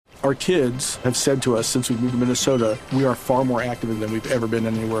Our kids have said to us since we moved to Minnesota, we are far more active than we've ever been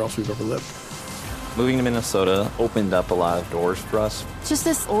anywhere else we've ever lived. Moving to Minnesota opened up a lot of doors for us. Just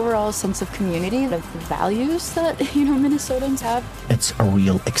this overall sense of community, of the values that, Minnesotans have. It's a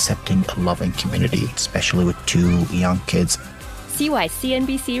real accepting, loving community, especially with 2 young kids. See why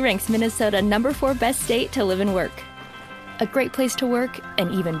CNBC ranks Minnesota number 4 best state to live and work. A great place to work,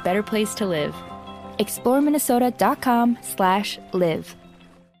 an even better place to live. ExploreMinnesota.com/live.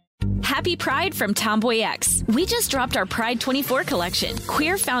 Happy Pride from Tomboy X. We just dropped our Pride 24 collection.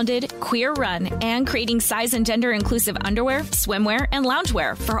 Queer founded, queer run, and creating size and gender inclusive underwear, swimwear, and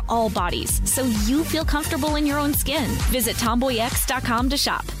loungewear for all bodies, so you feel comfortable in your own skin. Visit tomboyx.com to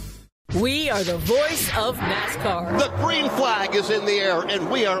shop. We are the voice of NASCAR. The green flag is in the air, and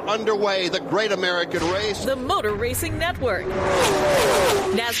we are underway. The great American race. The Motor Racing Network.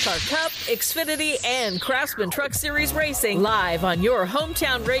 NASCAR Cup, Xfinity, and Craftsman Truck Series Racing live on your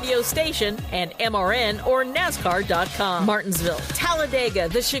hometown radio station and MRN or NASCAR.com. Martinsville, Talladega,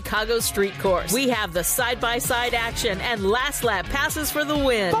 the Chicago Street Course. We have the side-by-side action and last lap passes for the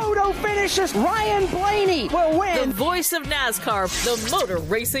win. Photo finishes. Ryan Blaney will win. The voice of NASCAR, the Motor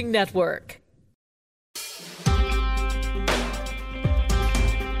Racing Network.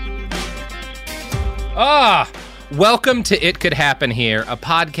 Welcome to It Could Happen Here, a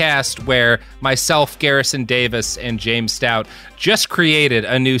podcast where myself, Garrison Davis, and James Stout just created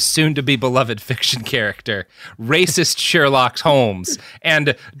a new soon-to-be-beloved fiction character, racist Sherlock Holmes.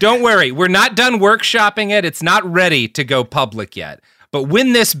 And don't worry, we're not done workshopping it. It's not ready to go public yet. But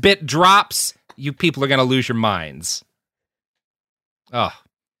when this bit drops, you people are going to lose your minds. Oh,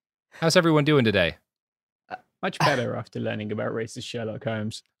 how's everyone doing today? Much better after learning about racist Sherlock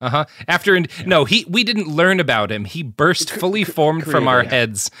Holmes. We didn't learn about him. He burst fully formed from our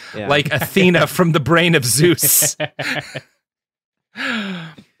heads like Athena from the brain of Zeus.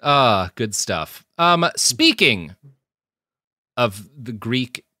 Good stuff. Speaking of the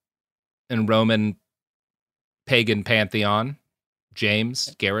Greek and Roman pagan pantheon,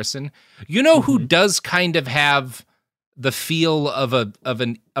 James, Garrison, you know who does kind of have the feel of a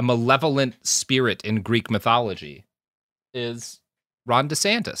malevolent spirit in Greek mythology is Ron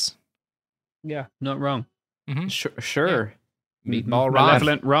Desantis. Yeah, not wrong. Mm-hmm. Sure. Yeah. Meatball Ron.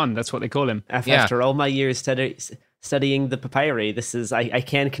 Malevolent Ron, that's what they call him. After all my years studying the papyri, this is, I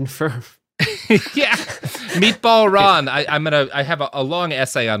can confirm. Yeah. Meatball Ron. I have a long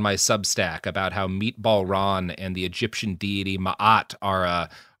essay on my Substack about how Meatball Ron and the Egyptian deity Ma'at are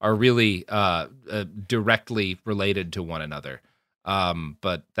really directly related to one another.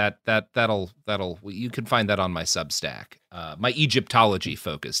 But that'll you can find that on my Substack, my Egyptology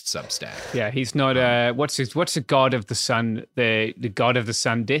focused Substack. Yeah, he's not. What's the god of the sun? The god of the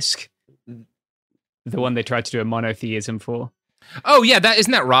sun disk. The one they tried to do a monotheism for. Oh yeah,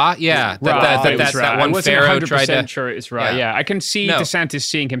 isn't that Ra? Yeah, that one pharaoh tried to. Sure, it's Ra. Yeah, I can see DeSantis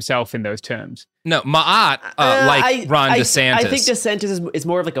seeing himself in those terms. No, Ma'at, Ron DeSantis. I think DeSantis is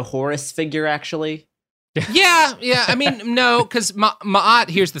more of like a Horus figure, actually. Yeah. I mean, no, because Ma'at.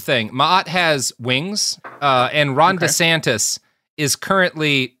 Here's the thing: Ma'at has wings, and Ron DeSantis is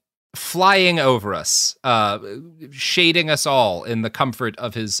currently flying over us, shading us all in the comfort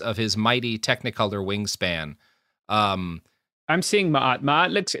of his mighty Technicolor wingspan. I'm seeing Ma'at.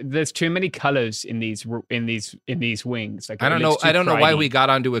 Ma'at looks. There's too many colors in these wings. Like, I don't know why we got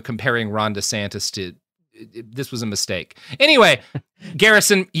onto a comparing Ron DeSantis to. This was a mistake. Anyway,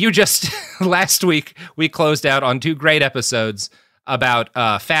 Garrison, you just last week we closed out on 2 great episodes about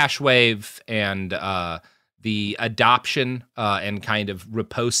Fash Wave and the adoption and kind of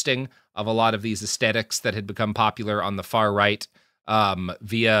reposting of a lot of these aesthetics that had become popular on the far right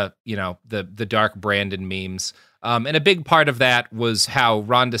via the dark Brandon memes. And a big part of that was how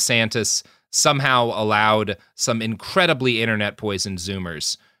Ron DeSantis somehow allowed some incredibly internet poisoned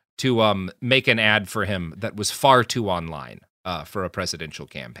Zoomers to make an ad for him that was far too online for a presidential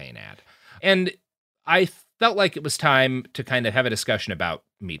campaign ad. And I felt like it was time to kind of have a discussion about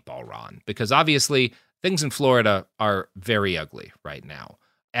Meatball Ron, because obviously things in Florida are very ugly right now.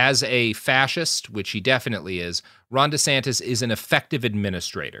 As a fascist, which he definitely is, Ron DeSantis is an effective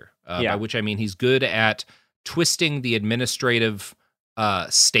administrator, by which I mean he's good at twisting the administrative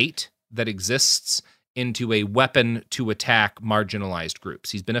state that exists into a weapon to attack marginalized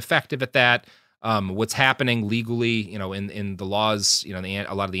groups. He's been effective at that. What's happening legally, in the laws,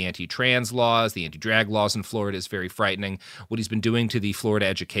 a lot of the anti-trans laws, the anti-drag laws in Florida is very frightening. What he's been doing to the Florida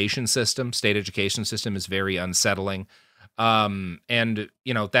education system, state education system, is very unsettling. And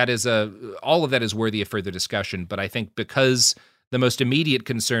that is all of that is worthy of further discussion. But I think because the most immediate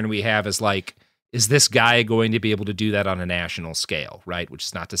concern we have is like, is this guy going to be able to do that on a national scale, right? Which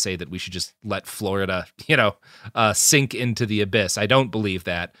is not to say that we should just let Florida, sink into the abyss. I don't believe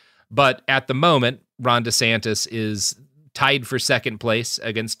that. But at the moment, Ron DeSantis is tied for second place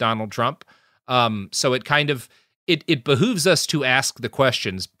against Donald Trump. So it kind of, it behooves us to ask the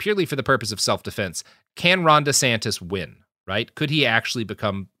questions purely for the purpose of self-defense. Can Ron DeSantis win, right? Could he actually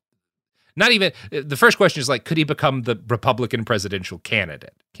become, not even, the first question is like, could he become the Republican presidential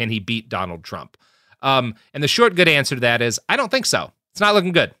candidate? Can he beat Donald Trump? And the short, good answer to that is, I don't think so. It's not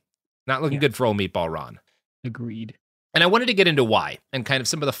looking good. Not looking good for old Meatball Ron. Agreed. And I wanted to get into why and kind of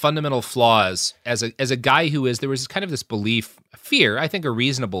some of the fundamental flaws as a guy who is, there was kind of this belief, fear, I think a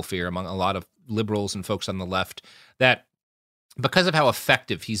reasonable fear among a lot of liberals and folks on the left, that because of how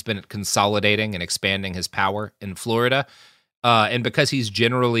effective he's been at consolidating and expanding his power in Florida, and because he's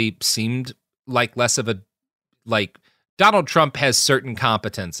generally seemed like less of a, like, Donald Trump has certain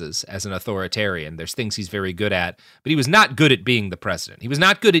competences as an authoritarian. There's things he's very good at, but he was not good at being the president. He was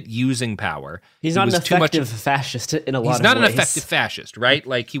not good at using power. He's not an effective fascist in a lot of ways. He's not an effective fascist, right?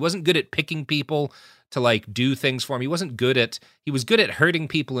 Like, he wasn't good at picking people to, like, do things for him. He was good at hurting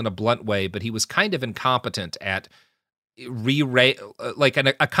people in a blunt way, but he was kind of incompetent at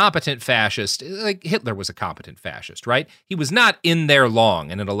a competent fascist. Like, Hitler was a competent fascist, right? He was not in there long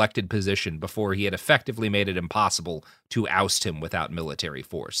in an elected position before he had effectively made it impossible to oust him without military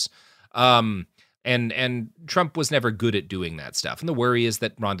force. And Trump was never good at doing that stuff. And the worry is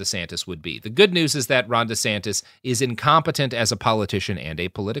that Ron DeSantis would be. The good news is that Ron DeSantis is incompetent as a politician and a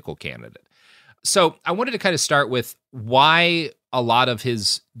political candidate. So I wanted to kind of start with why a lot of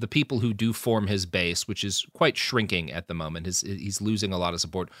the people who do form his base, which is quite shrinking at the moment, he's losing a lot of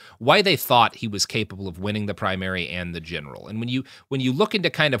support, why they thought he was capable of winning the primary and the general. And when you look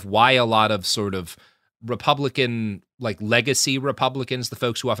into kind of why a lot of sort of Republican, like legacy Republicans, the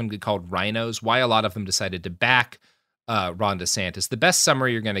folks who often get called rhinos, why a lot of them decided to back Ron DeSantis, the best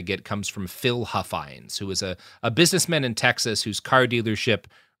summary you're going to get comes from Phil Huffines, who is a businessman in Texas whose car dealership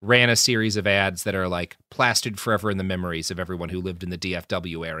ran a series of ads that are like plastered forever in the memories of everyone who lived in the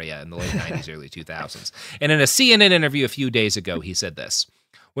DFW area in the late 90s, early 2000s. And in a CNN interview a few days ago, he said this: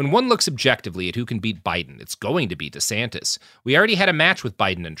 "When one looks objectively at who can beat Biden, it's going to be DeSantis. We already had a match with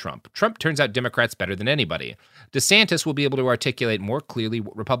Biden and Trump. Trump turns out Democrats better than anybody. DeSantis will be able to articulate more clearly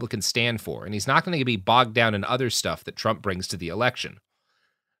what Republicans stand for, and he's not going to be bogged down in other stuff that Trump brings to the election."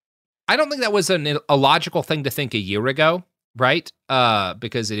 I don't think that was a logical thing to think a year ago, right?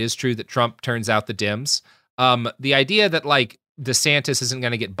 Because it is true that Trump turns out the Dems. The idea that, like, DeSantis isn't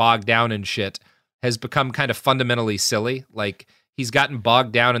going to get bogged down in shit has become kind of fundamentally silly. Like, he's gotten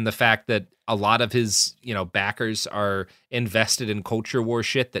bogged down in the fact that a lot of his, backers are invested in culture war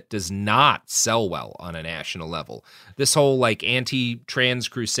shit that does not sell well on a national level. This whole, like, anti-trans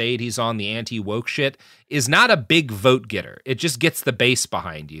crusade he's on, the anti-woke shit, is not a big vote getter. It just gets the base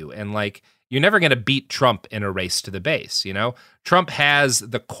behind you. And, like, you're never going to beat Trump in a race to the base, Trump has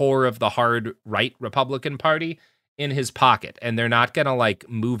the core of the hard right Republican Party in his pocket, and they're not going to, like,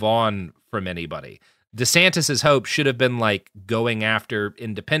 move on from anybody. DeSantis's hope should have been, like, going after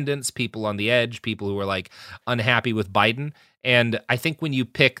independents, people on the edge, people who are, like, unhappy with Biden. And I think when you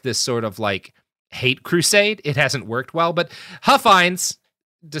pick this sort of, like, hate crusade, it hasn't worked well. But Huffines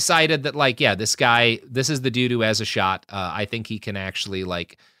decided that, like, yeah, this is the dude who has a shot. I think he can actually,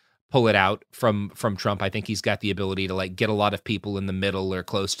 like, pull it out from Trump. I think he's got the ability to, like, get a lot of people in the middle or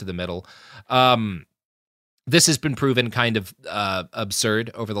close to the middle. This has been proven kind of absurd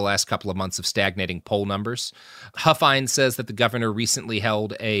over the last couple of months of stagnating poll numbers. Huffines says that the governor recently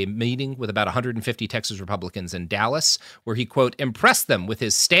held a meeting with about 150 Texas Republicans in Dallas, where he, quote, impressed them with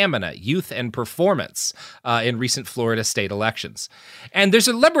his stamina, youth, and performance in recent Florida state elections. And there's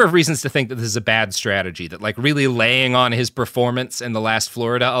a number of reasons to think that this is a bad strategy, that, like, really laying on his performance in the last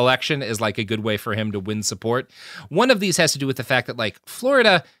Florida election is, like, a good way for him to win support. One of these has to do with the fact that, like,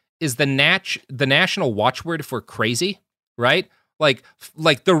 Florida is the national watchword for crazy, right? Like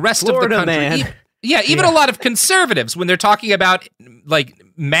the rest Florida, of the country. man. Even a lot of conservatives, when they're talking about, like,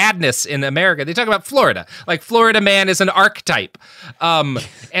 madness in America, they talk about Florida. Like, Florida man is an archetype.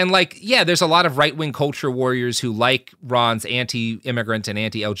 And, like, yeah, there's a lot of right-wing culture warriors who like Ron's anti-immigrant and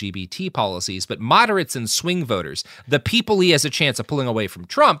anti-LGBT policies, but moderates and swing voters, the people he has a chance of pulling away from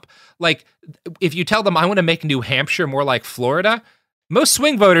Trump, like, if you tell them, I want to make New Hampshire more like Florida, most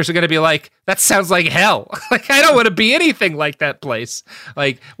swing voters are going to be like, that sounds like hell. Like, I don't want to be anything like that place.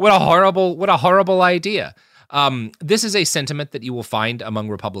 Like, what a horrible idea. This is a sentiment that you will find among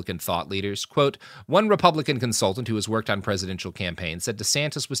Republican thought leaders. Quote, one Republican consultant who has worked on presidential campaigns said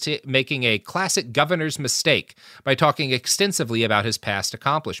DeSantis was making a classic governor's mistake by talking extensively about his past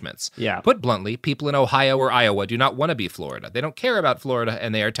accomplishments. Yeah. Put bluntly, people in Ohio or Iowa do not want to be Florida. They don't care about Florida,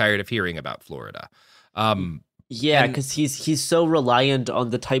 and they are tired of hearing about Florida. Yeah, because he's so reliant on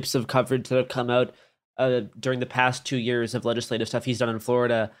the types of coverage that have come out during the past 2 years of legislative stuff he's done in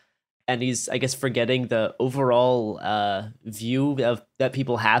Florida. And he's, I guess, forgetting the overall view that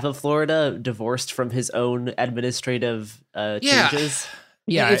people have of Florida, divorced from his own administrative changes.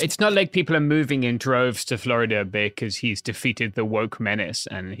 Yeah, it's not like people are moving in droves to Florida because he's defeated the woke menace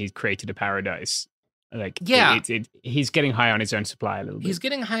and he's created a paradise. Like, he's getting high on his own supply a little bit. He's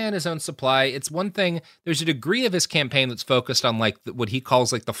getting high on his own supply. It's one thing. There's a degree of his campaign that's focused on like what he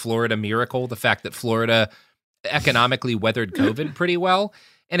calls like the Florida miracle, the fact that Florida economically weathered COVID pretty well.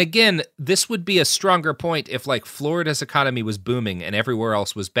 And again, this would be a stronger point if like Florida's economy was booming and everywhere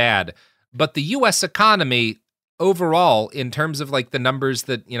else was bad. But the U.S. economy overall, in terms of like the numbers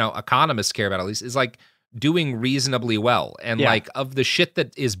that, you know, economists care about at least, is like doing reasonably well. And like of the shit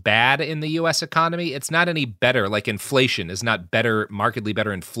that is bad in the U.S. economy, it's not any better. Like inflation is not better, markedly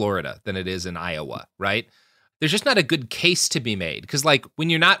better in Florida than it is in Iowa, right? There's just not a good case to be made because like when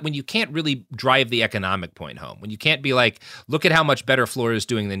you can't really drive the economic point home, when you can't be like, look at how much better Florida is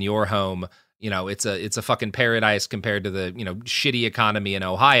doing than your home, you know, it's a fucking paradise compared to the, you know, shitty economy in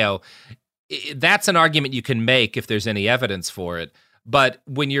Ohio. That's an argument you can make if there's any evidence for it. But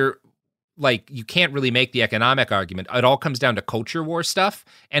when you're like, you can't really make the economic argument. It all comes down to culture war stuff.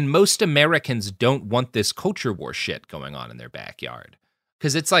 And most Americans don't want this culture war shit going on in their backyard,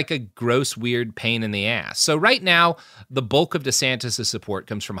 because it's like a gross, weird pain in the ass. So right now, the bulk of DeSantis' support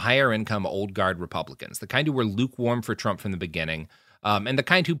comes from higher-income, old guard Republicans, the kind who were lukewarm for Trump from the beginning, and the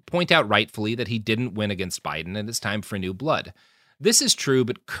kind who point out rightfully that he didn't win against Biden and it's time for new blood. This is true,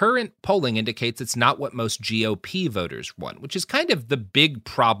 but current polling indicates it's not what most GOP voters want, which is kind of the big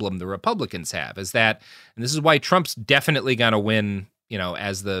problem the Republicans have, is that, and this is why Trump's definitely going to win, you know,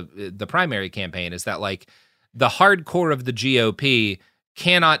 as the primary campaign, is that like the hardcore of the GOP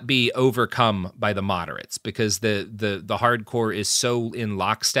cannot be overcome by the moderates because the hardcore is so in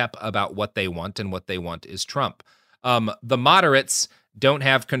lockstep about what they want, and what they want is Trump. The moderates don't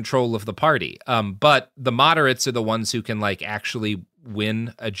have control of the party, but the moderates are the ones who can like actually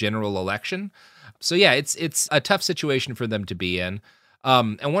win a general election. So yeah, it's a tough situation for them to be in.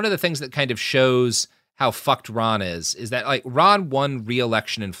 And one of the things that kind of shows how fucked Ron is that like Ron won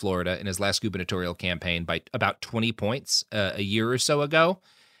re-election in Florida in his last gubernatorial campaign by about 20 points a year or so ago.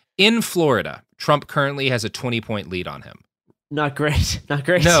 In Florida, Trump currently has a 20-point lead on him. Not great. Not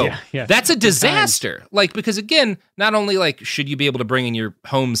great. No, that's a disaster. Like, because again, not only like should you be able to bring in your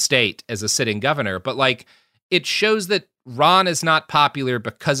home state as a sitting governor, but like it shows that Ron is not popular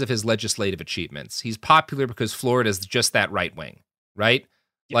because of his legislative achievements. He's popular because Florida is just that right wing, right?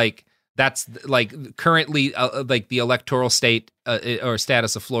 Yeah. Like that's like currently like the electoral state or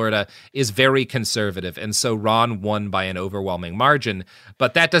status of Florida is very conservative. And so Ron won by an overwhelming margin,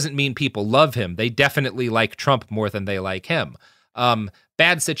 but that doesn't mean people love him. They definitely like Trump more than they like him.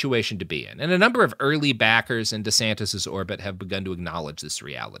 Bad situation to be in. And a number of early backers in DeSantis' orbit have begun to acknowledge this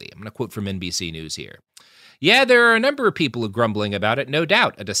reality. I'm going to quote from NBC News here. Yeah, there are a number of people grumbling about it, no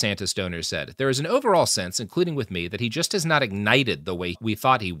doubt, a DeSantis donor said. There is an overall sense, including with me, that he just has not ignited the way we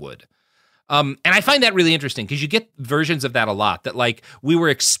thought he would. And I find that really interesting because you get versions of that a lot, that like we were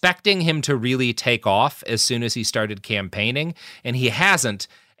expecting him to really take off as soon as he started campaigning, and he hasn't.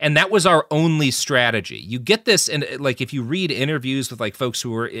 And that was our only strategy. You get this, and like if you read interviews with like folks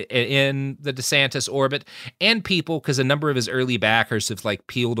who were in the DeSantis orbit and people, because a number of his early backers have like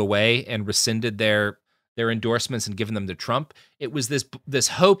peeled away and rescinded their endorsements and given them to Trump. It was this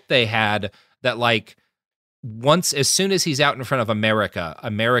hope they had that like as soon as he's out in front of America,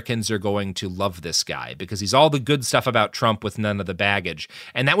 Americans are going to love this guy because he's all the good stuff about Trump with none of the baggage.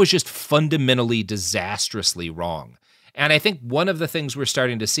 And that was just fundamentally disastrously wrong. And I think one of the things we're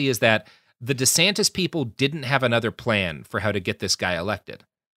starting to see is that the DeSantis people didn't have another plan for how to get this guy elected.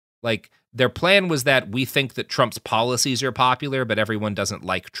 Like their plan was that we think that Trump's policies are popular, but everyone doesn't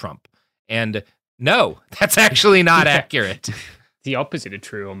like Trump. And no, that's actually not accurate. The opposite of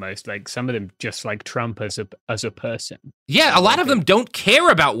true, almost. Like some of them just like Trump as a person. Yeah, a lot of them don't care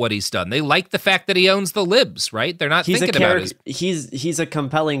about what he's done. They like the fact that he owns the libs, right? They're not thinking about it. He's a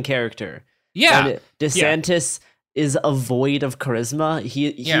compelling character. Yeah, and DeSantis is a void of charisma. He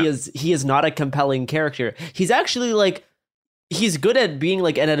is not a compelling character. He's actually like. He's good at being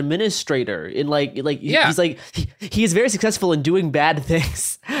like an administrator in he's like he is very successful in doing bad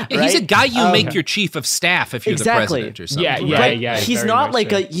things. right? He's a guy you make your chief of staff if you're the president or something. Yeah. He's not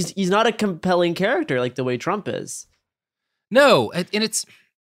like he's not a compelling character like the way Trump is. No, and it's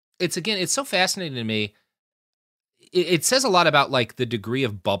again, it's so fascinating to me. It says a lot about like the degree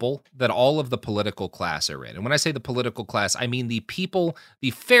of bubble that all of the political class are in. And when I say the political class, I mean the people,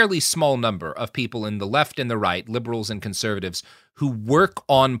 the fairly small number of people in the left and the right, liberals and conservatives, who work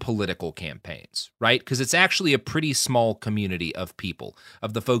on political campaigns, right? Because it's actually a pretty small community of people,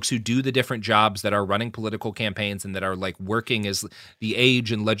 of the folks who do the different jobs that are running political campaigns and that are like working as the age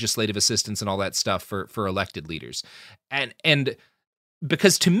and legislative assistants and all that stuff for elected leaders. And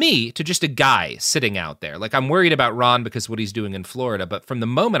because to me, to just a guy sitting out there, like I'm worried about Ron because what he's doing in Florida, but from the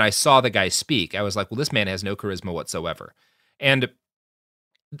moment I saw the guy speak, I was like, well, this man has no charisma whatsoever. And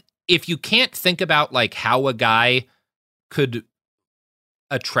if you can't think about like how a guy could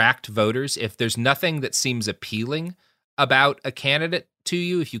attract voters, if there's nothing that seems appealing about a candidate to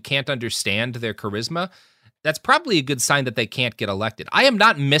you, if you can't understand their charisma, that's probably a good sign that they can't get elected. I am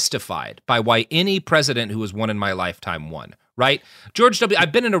not mystified by why any president who has won in my lifetime won. Right?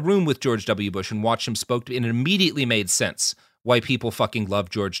 I've been in a room with George W. Bush and watched him spoke to, and it immediately made sense why people fucking love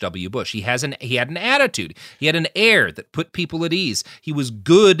George W. Bush. He had an attitude. He had an air that put people at ease. He was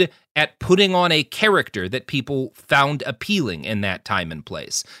good at putting on a character that people found appealing in that time and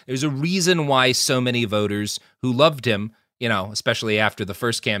place. There's a reason why so many voters who loved him, you know, especially after the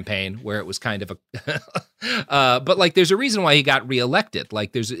first campaign where it was kind of a, but like, there's a reason why he got reelected.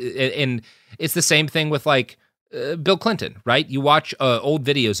 Like and it's the same thing with like, Bill Clinton, right? You watch old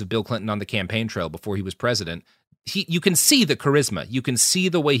videos of Bill Clinton on the campaign trail before he was president. You can see the charisma. You can see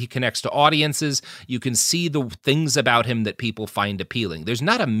the way he connects to audiences. You can see the things about him that people find appealing. There's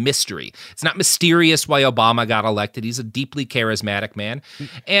not a mystery. It's not mysterious why Obama got elected. He's a deeply charismatic man.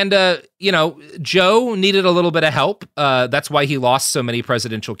 And, Joe needed a little bit of help. That's why he lost so many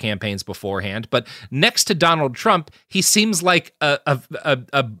presidential campaigns beforehand. But next to Donald Trump, he seems like a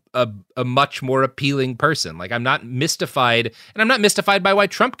much more appealing person. Like, I'm not mystified, and I'm not mystified by why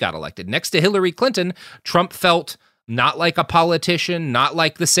Trump got elected. Next to Hillary Clinton, Trump felt not like a politician, not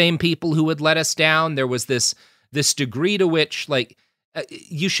like the same people who had let us down. There was this degree to which, like,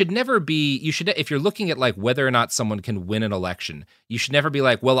 you should never be, if you're looking at like whether or not someone can win an election, you should never be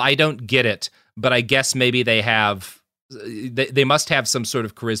like, well, I don't get it, but I guess maybe they must have some sort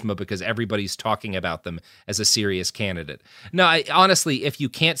of charisma because everybody's talking about them as a serious candidate. No, honestly, if you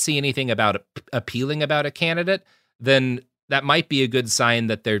can't see anything about appealing about a candidate, then that might be a good sign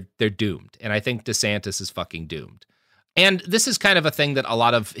that they're doomed. And I think DeSantis is fucking doomed. And this is kind of a thing that a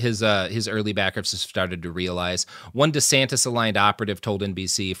lot of his early backers have started to realize. One DeSantis-aligned operative told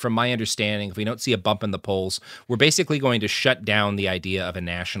NBC, from my understanding, if we don't see a bump in the polls, we're basically going to shut down the idea of a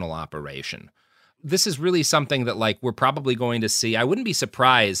national operation. This is really something that, like, we're probably going to see. I wouldn't be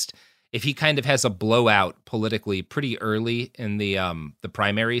surprised if he kind of has a blowout politically pretty early in the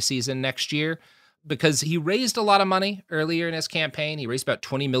primary season next year, because he raised a lot of money earlier in his campaign. He raised about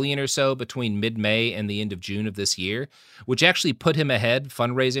 $20 million or so between mid-May and the end of June of this year, which actually put him ahead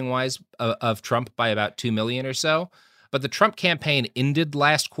fundraising-wise of Trump by about $2 million or so. But the Trump campaign ended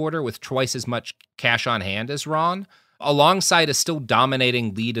last quarter with twice as much cash on hand as Ron, alongside a still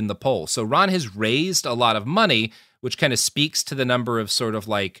dominating lead in the poll. So Ron has raised a lot of money, which kind of speaks to the number of sort of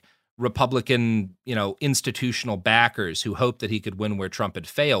like Republican, institutional backers who hoped that he could win where Trump had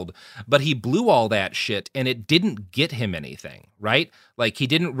failed. But he blew all that shit and it didn't get him anything, right? Like he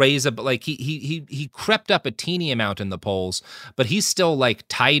didn't raise he crept up a teeny amount in the polls, but he's still like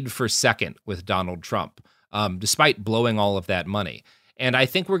tied for second with Donald Trump, despite blowing all of that money. And I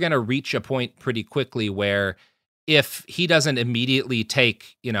think we're going to reach a point pretty quickly where if he doesn't immediately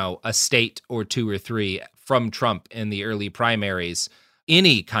take, a state or two or three from Trump in the early primaries,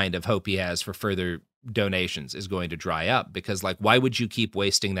 any kind of hope he has for further donations is going to dry up, because like, why would you keep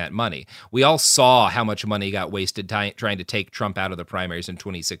wasting that money? We all saw how much money got wasted trying to take Trump out of the primaries in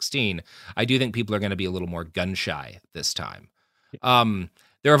 2016. I do think people are going to be a little more gun shy this time.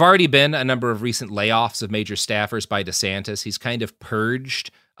 There have already been a number of recent layoffs of major staffers by DeSantis. He's kind of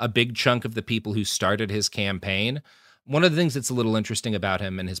purged a big chunk of the people who started his campaign. One of the things that's a little interesting about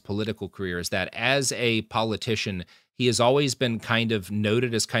him and his political career is that as a politician, he has always been kind of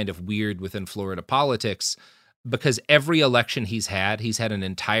noted as kind of weird within Florida politics, because every election he's had an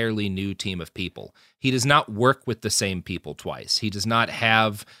entirely new team of people. He does not work with the same people twice. He does not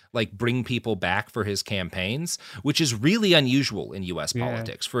have bring people back for his campaigns, which is really unusual in U.S.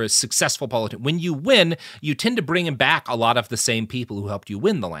 politics. For a successful politician, when you win, you tend to bring back a lot of the same people who helped you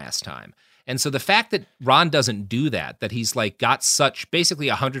win the last time. And so the fact that Ron doesn't do that he's got such basically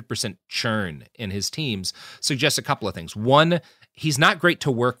 100% churn in his teams, suggests a couple of things. One, he's not great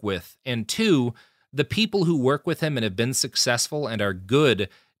to work with. And two, the people who work with him and have been successful and are good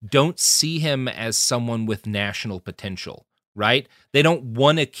don't see him as someone with national potential, right? They don't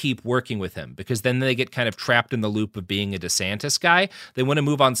want to keep working with him because then they get kind of trapped in the loop of being a DeSantis guy. They want to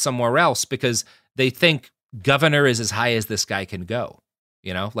move on somewhere else because they think governor is as high as this guy can go.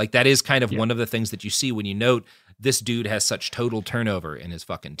 You know, like that is kind of one of the things that you see when you note this dude has such total turnover in his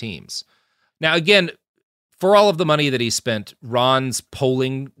fucking teams. Now, again, for all of the money that he spent, Ron's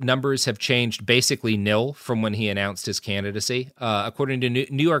polling numbers have changed basically nil from when he announced his candidacy. According to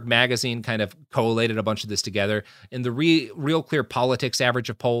New York Magazine, kind of collated a bunch of this together. In the Real Clear Politics average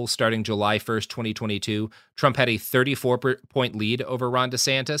of polls starting July 1st, 2022, Trump had a 34-point lead over Ron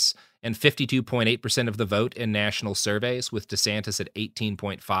DeSantis and 52.8% of the vote in national surveys, with DeSantis at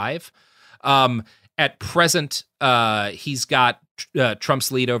 18.5%. At present, he's got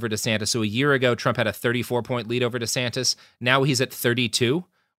Trump's lead over DeSantis. So a year ago, Trump had a 34-point lead over DeSantis. Now he's at 32,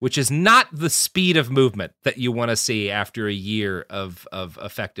 which is not the speed of movement that you want to see after a year of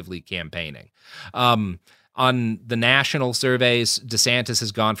effectively campaigning. On the national surveys, DeSantis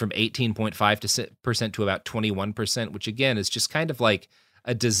has gone from 18.5% to about 21%, which again is just kind of like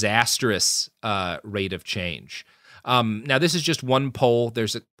a disastrous rate of change. Now, this is just one poll.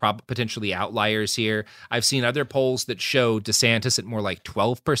 There's potentially outliers here. I've seen other polls that show DeSantis at more like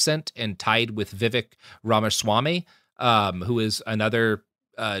 12% and tied with Vivek Ramaswamy, who is another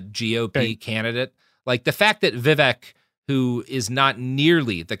GOP candidate. Like the fact that Vivek, who is not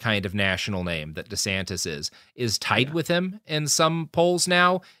nearly the kind of national name that DeSantis is tied with him in some polls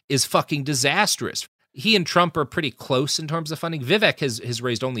now is fucking disastrous. He and Trump are pretty close in terms of funding. Vivek has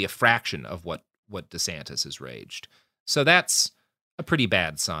raised only a fraction of what DeSantis has raised. So that's a pretty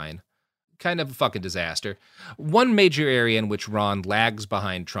bad sign. Kind of a fucking disaster. One major area in which Ron lags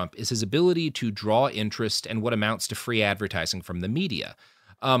behind Trump is his ability to draw interest and what amounts to free advertising from the media.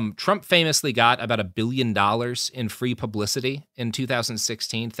 Trump famously got about $1 billion in free publicity in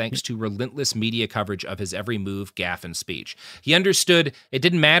 2016, thanks to relentless media coverage of his every move, gaffe, and speech. He understood it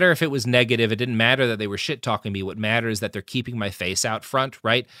didn't matter if it was negative. It didn't matter that they were shit-talking me. What mattered is that they're keeping my face out front,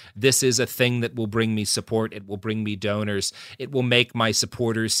 right? This is a thing that will bring me support. It will bring me donors. It will make my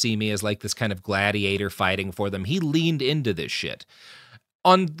supporters see me as like this kind of gladiator fighting for them. He leaned into this shit.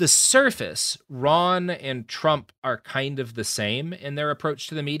 On the surface, Ron and Trump are kind of the same in their approach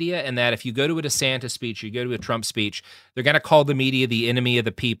to the media, and that if you go to a DeSantis speech, you go to a Trump speech, they're going to call the media the enemy of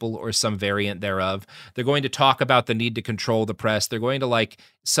the people or some variant thereof. They're going to talk about the need to control the press. They're going to like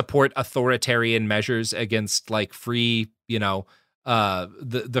support authoritarian measures against like free,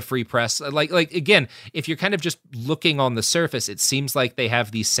 the free press. Like again, if you're kind of just looking on the surface, it seems like they have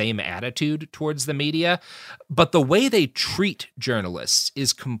the same attitude towards the media, but the way they treat journalists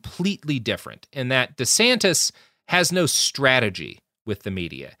is completely different in that DeSantis has no strategy with the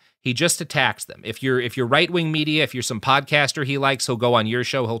media. He just attacks them. If you're right-wing media, if you're some podcaster he likes, he'll go on your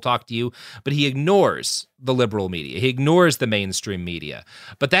show, he'll talk to you, but he ignores the liberal media. He ignores the mainstream media.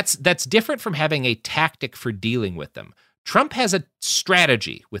 But that's different from having a tactic for dealing with them. Trump has a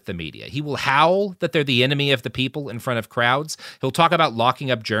strategy with the media. He will howl that they're the enemy of the people in front of crowds. He'll talk about locking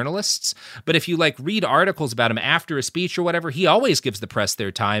up journalists. But if you read articles about him after a speech or whatever, he always gives the press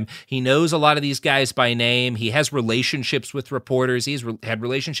their time. He knows a lot of these guys by name. He has relationships with reporters. He's had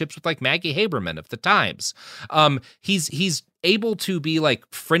relationships with Maggie Haberman of the Times. He's able to be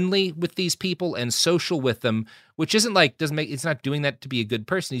friendly with these people and social with them, which isn't it's not doing that to be a good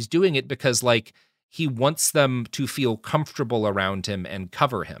person. He's doing it because he wants them to feel comfortable around him and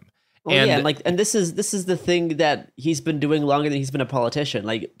cover him. And this is the thing that he's been doing longer than he's been a politician.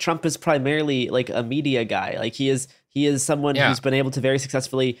 Trump is primarily a media guy. He is someone who's been able to very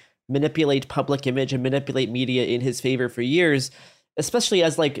successfully manipulate public image and manipulate media in his favor for years, especially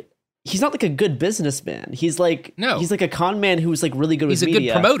as he's not a good businessman. He's he's a con man who's really good with media. He's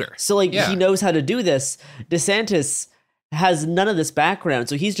a good promoter. So he knows how to do this. DeSantis has none of this background,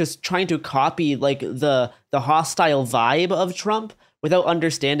 so he's just trying to copy the hostile vibe of Trump without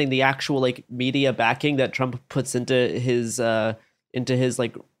understanding the actual media backing that Trump puts into his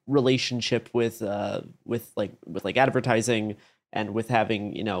relationship with advertising and with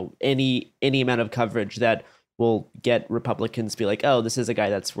having any amount of coverage that will get Republicans to be oh, this is a guy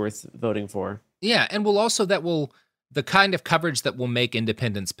that's worth voting for. Yeah, and the kind of coverage that will make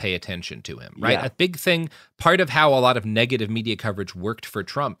independents pay attention to him, right? Yeah. A big thing, part of how a lot of negative media coverage worked for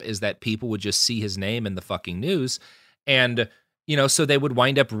Trump is that people would just see his name in the fucking news and, so they would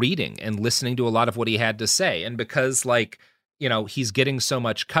wind up reading and listening to a lot of what he had to say. And because he's getting so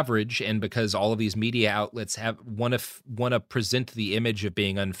much coverage and because all of these media outlets want to present the image of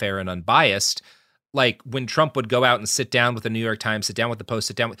being unfair and unbiased, like when Trump would go out and sit down with the New York Times, sit down with the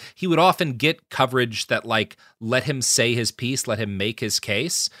Post, he would often get coverage that like let him say his piece, let him make his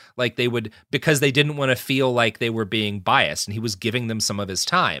case. Like they would, because they didn't want to feel like they were being biased, and he was giving them some of his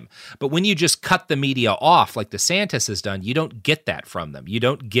time. But when you just cut the media off like DeSantis has done, you don't get that from them. You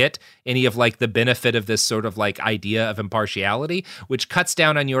don't get any of like the benefit of this sort of like idea of impartiality, which cuts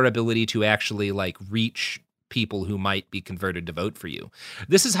down on your ability to actually like reach people who might be converted to vote for you.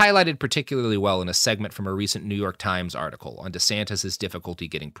 This is highlighted particularly well in a segment from a recent New York Times article on DeSantis' difficulty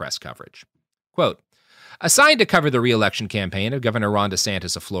getting press coverage. Quote, assigned to cover the re-election campaign of Governor Ron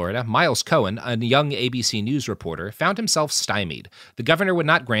DeSantis of Florida, Miles Cohen, a young ABC News reporter, found himself stymied. The governor would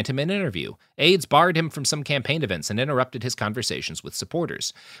not grant him an interview. Aides barred him from some campaign events and interrupted his conversations with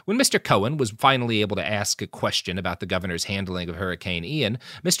supporters. When Mr. Cohen was finally able to ask a question about the governor's handling of Hurricane Ian,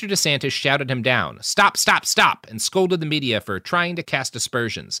 Mr. DeSantis shouted him down, "Stop, stop, stop," and scolded the media for trying to cast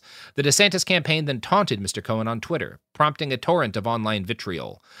aspersions. The DeSantis campaign then taunted Mr. Cohen on Twitter, prompting a torrent of online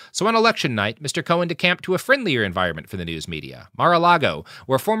vitriol. So on election night, Mr. Cohen decamped to a friendlier environment for the news media, Mar-a-Lago,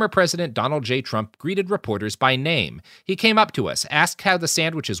 where former President Donald J. Trump greeted reporters by name. He came up to us, asked how the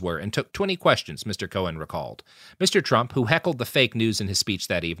sandwiches were, and took 20 questions, Mr. Cohen recalled. Mr. Trump, who heckled the fake news in his speech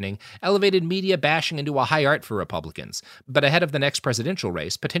that evening, elevated media bashing into a high art for Republicans. But ahead of the next presidential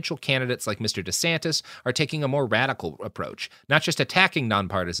race, potential candidates like Mr. DeSantis are taking a more radical approach, not just attacking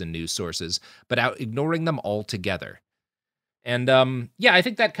nonpartisan news sources, but ignoring them altogether. And I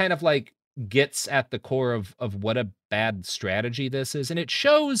think that kind of like gets at the core of what a bad strategy this is. And it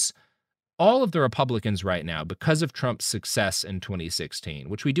shows all of the Republicans right now, because of Trump's success in 2016,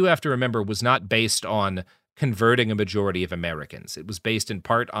 which we do have to remember was not based on converting a majority of Americans. It was based in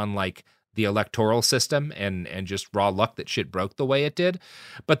part on like the electoral system and just raw luck that shit broke the way it did.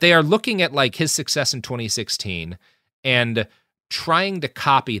 But they are looking at like his success in 2016 and trying to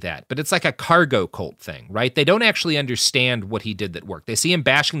copy that, but it's like a cargo cult thing, right? They don't actually understand what he did that worked. They see him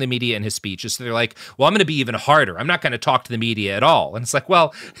bashing the media in his speeches, so they're like, well, I'm going to be even harder. I'm not going to talk to the media at all. And it's like,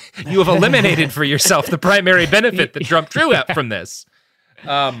 well, you have eliminated for yourself the primary benefit that Trump drew out from this.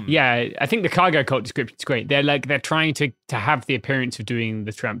 I think the cargo cult description is great. They're trying to have the appearance of doing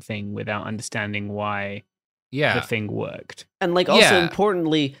the Trump thing without understanding why the thing worked. And like also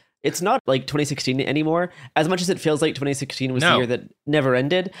importantly, it's not like 2016 anymore. As much as it feels like 2016 was the year that never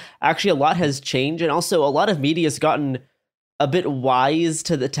ended, actually a lot has changed. And also a lot of media has gotten a bit wise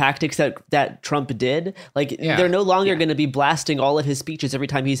to the tactics that Trump did. Like they're no longer going to be blasting all of his speeches every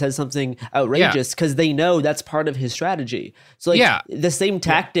time he says something outrageous because they know that's part of his strategy. So like the same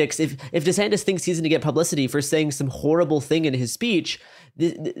tactics, if DeSantis thinks he's going to get publicity for saying some horrible thing in his speech,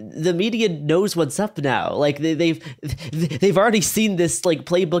 the media knows what's up now. Like they've already seen this like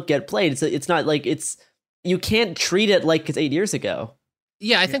playbook get played. It's not like you can't treat it like it's 8 years ago.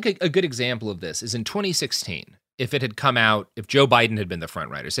 Yeah, I think a good example of this is in 2016. If it had come out, if Joe Biden had been the front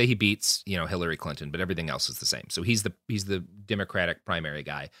runner, say he beats, Hillary Clinton, but everything else is the same. So he's the Democratic primary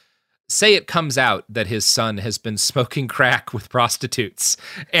guy. Say it comes out that his son has been smoking crack with prostitutes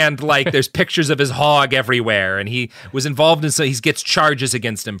and like there's pictures of his hog everywhere and he was involved in, so he gets charges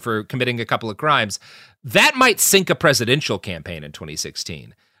against him for committing a couple of crimes. That might sink a presidential campaign in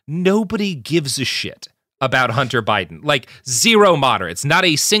 2016. Nobody gives a shit about Hunter Biden. Like zero moderates. Not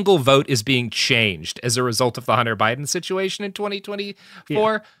a single vote is being changed as a result of the Hunter Biden situation in 2024.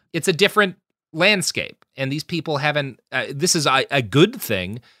 Yeah. It's a different landscape. And these people haven't, this is a good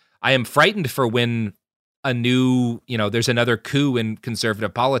thing. I am frightened for when a new, there's another coup in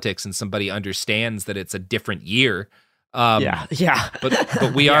conservative politics and somebody understands that it's a different year. But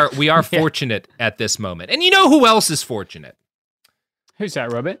we are fortunate at this moment. And you know who else is fortunate? Who's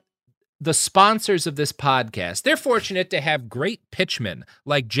that, Robert? The sponsors of this podcast. They're fortunate to have great pitchmen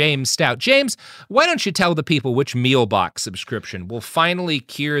like James Stout. James, why don't you tell the people which meal box subscription will finally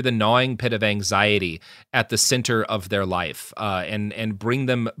cure the gnawing pit of anxiety at the center of their life and bring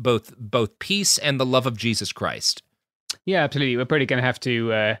them both peace and the love of Jesus Christ? Yeah, absolutely. We're probably going to have to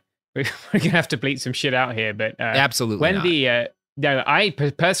we're going to have to bleep some shit out here, but absolutely. When I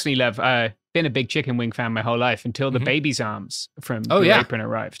personally love been a big chicken wing fan my whole life until the baby's arms from Blue Apron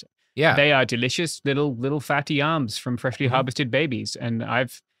arrived. Yeah, they are delicious little fatty arms from freshly harvested babies, and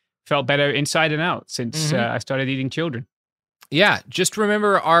I've felt better inside and out since I started eating children. Yeah, just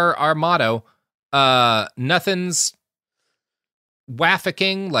remember our motto: nothing's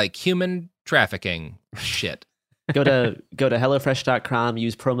wafficking like human trafficking shit. Go to HelloFresh.com.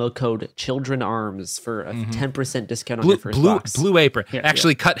 Use promo code ChildrenArms for a 10% discount on your first box. Blue Apron.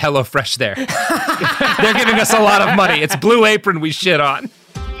 Actually, cut HelloFresh there. They're giving us a lot of money. It's Blue Apron we shit on.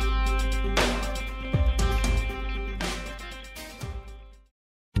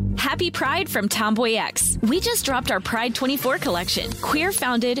 Happy Happy Pride from Tomboy X. We just dropped our Pride 24 collection. Queer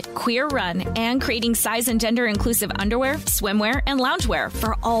founded, queer run, and creating size and gender inclusive underwear, swimwear, and loungewear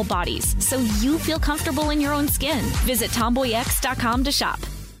for all bodies, so you feel comfortable in your own skin. Visit tomboyx.com to shop.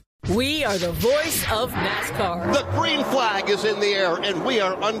 We are the voice of NASCAR. The green flag is in the air, and we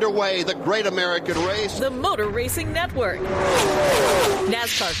are underway. The great American race. The Motor Racing Network.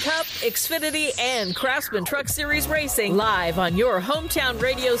 NASCAR Cup, Xfinity, and Craftsman Truck Series Racing live on your hometown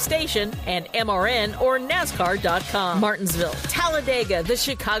radio station and MRN or NASCAR.com. Martinsville, Talladega, the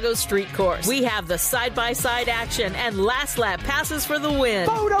Chicago Street Course. We have the side-by-side action and last lap passes for the win.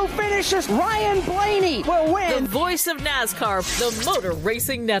 Photo finishes. Ryan Blaney will win. The voice of NASCAR, the Motor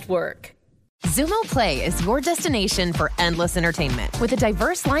Racing Network. Xumo Play is your destination for endless entertainment. With a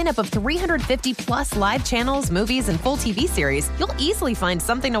diverse lineup of 350 plus live channels, movies, and full TV series, you'll easily find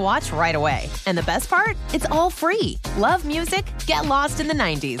something to watch right away. And the best part? It's all free. Love music? Get lost in the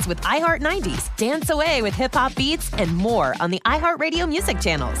 90s with iHeart 90s, dance away with hip-hop beats, and more on the iHeartRadio music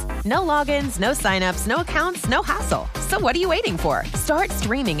channels. No logins, no signups, no accounts, no hassle. So what are you waiting for? Start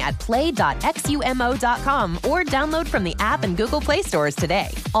streaming at play.xumo.com or download from the app and Google Play stores today.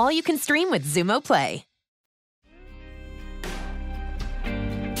 All you can stream with Xumo Play.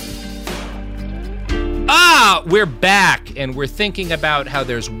 We're back, and we're thinking about how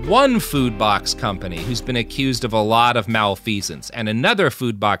there's one food box company who's been accused of a lot of malfeasance, and another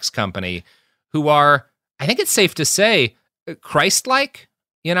food box company who are, I think it's safe to say, Christ-like,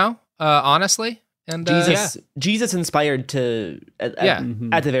 honestly. And Jesus inspired to,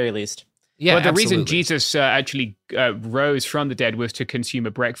 at the very least. Yeah, well, the absolutely. reason Jesus actually rose from the dead was to consume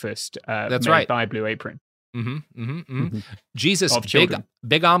a breakfast That's made right. by Blue Apron. Jesus,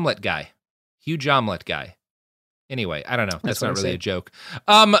 big omelet guy. Huge omelet guy. Anyway, I don't know. That's not really a joke.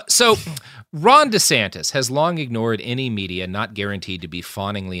 So Ron DeSantis has long ignored any media not guaranteed to be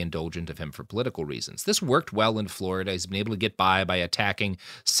fawningly indulgent of him for political reasons. This worked well in Florida. He's been able to get by attacking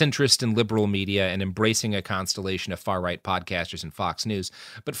centrist and liberal media and embracing a constellation of far-right podcasters and Fox News.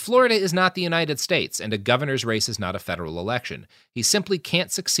 But Florida is not the United States, and a governor's race is not a federal election. He simply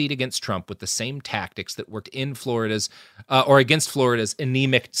can't succeed against Trump with the same tactics that worked in Florida's or against Florida's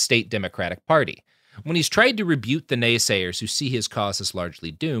anemic state Democratic Party. When he's tried to rebuke the naysayers who see his cause as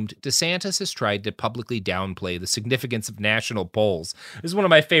largely doomed, DeSantis has tried to publicly downplay the significance of national polls. This is one of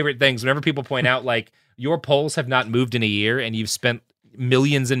my favorite things. Whenever people point out, like, your polls have not moved in a year and you've spent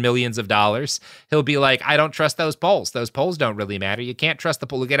millions and millions of dollars, he'll be like, I don't trust those polls. Those polls don't really matter. You can't trust the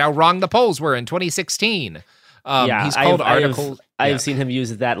poll. Look at how wrong the polls were in 2016. He's called articles. I've seen him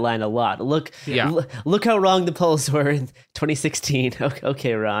use that line a lot. Look how wrong the polls were in 2016.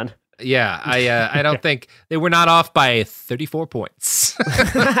 Okay, Ron. Yeah, I don't think they were not off by 34 points.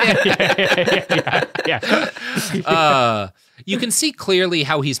 You can see clearly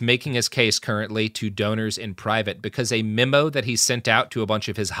how he's making his case currently to donors in private because a memo that he sent out to a bunch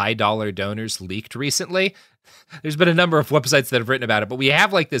of his high-dollar donors leaked recently. There's been a number of websites that have written about it, but we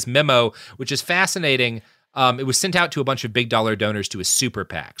have like this memo, which is fascinating. It was sent out to a bunch of big-dollar donors to a super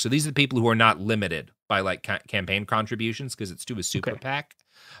PAC. So these are the people who are not limited by like campaign contributions because it's to a super PAC.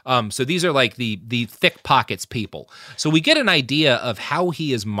 So these are like the thick pockets people. So we get an idea of how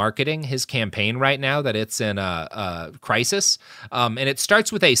he is marketing his campaign right now, that it's in a crisis. And it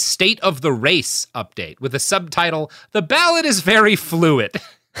starts with a state of the race update with a subtitle, "The ballot is very fluid."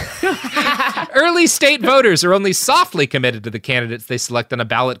 Early state voters are only softly committed to the candidates they select on a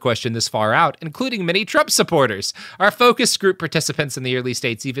ballot question this far out, including many Trump supporters. Our focus group participants in the early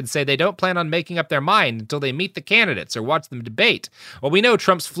states even say they don't plan on making up their mind until they meet the candidates or watch them debate. While we know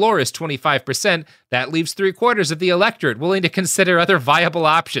Trump's floor is 25%, that leaves 3/4 of the electorate willing to consider other viable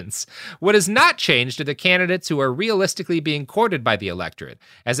options. What has not changed are the candidates who are realistically being courted by the electorate.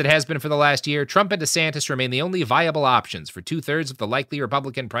 As it has been for the last year, Trump and DeSantis remain the only viable options for 2/3 of the likely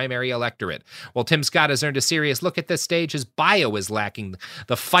Republican primary electorate. While Tim Scott has earned a serious look at this stage, his bio is lacking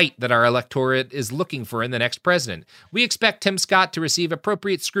the fight that our electorate is looking for in the next president. We expect Tim Scott to receive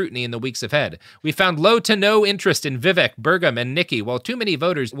appropriate scrutiny in the weeks ahead. We found low to no interest in Vivek, Burgum, and Nikki, while too many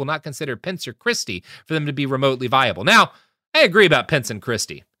voters will not consider Pence or Christie for them to be remotely viable. Now, I agree about Pence and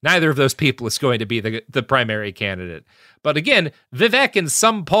Christie. Neither of those people is going to be the primary candidate. But again, Vivek in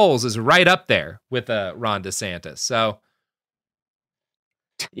some polls is right up there with Ron DeSantis. So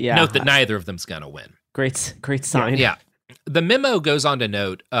note that neither of them's going to win. Great sign. Yeah. The memo goes on to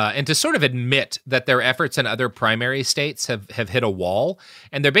note and to sort of admit that their efforts in other primary states have hit a wall.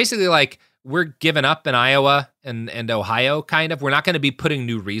 And they're basically like, we're giving up in Iowa and Ohio, kind of. We're not going to be putting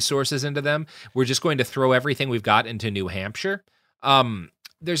new resources into them. We're just going to throw everything we've got into New Hampshire.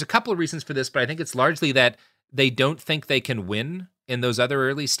 There's a couple of reasons for this, but I think it's largely that they don't think they can win in those other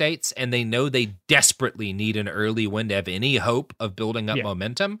early states, and they know they desperately need an early win to have any hope of building up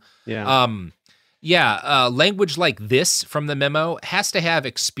momentum. Language like this from the memo has to have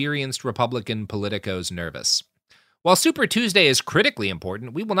experienced Republican politicos nervous. While Super Tuesday is critically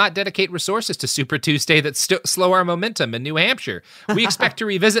important, we will not dedicate resources to Super Tuesday that slow our momentum in New Hampshire. We expect to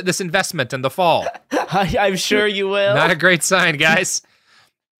revisit this investment in the fall. I'm sure you will. Not a great sign, guys.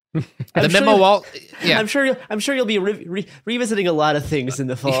 I'm sure you'll be revisiting a lot of things in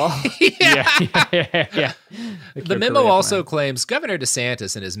the fall. The memo also claims Governor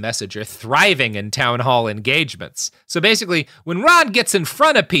DeSantis and his message are thriving in town hall engagements. So basically, when Ron gets in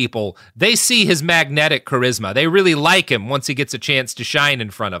front of people, they see his magnetic charisma. They really like him once he gets a chance to shine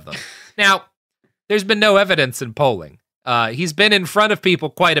in front of them. Now, there's been no evidence in polling. He's been in front of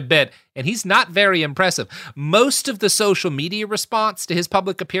people quite a bit, and he's not very impressive. Most of the social media response to his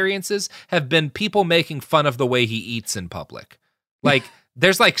public appearances have been people making fun of the way he eats in public. Like,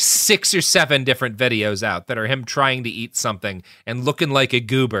 there's like 6 or 7 different videos out that are him trying to eat something and looking like a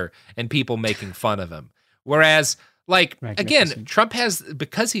goober and people making fun of him. Whereas, like, again, Trump has,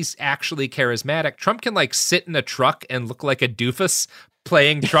 because he's actually charismatic, Trump can like sit in a truck and look like a doofus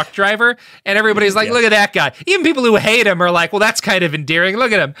playing truck driver, and everybody's like, look at that guy. Even people who hate him are like, well, that's kind of endearing.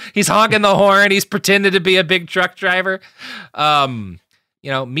 Look at him. He's honking the horn. He's pretending to be a big truck driver.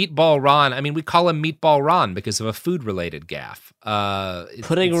 Meatball Ron. I mean, we call him Meatball Ron because of a food-related gaffe.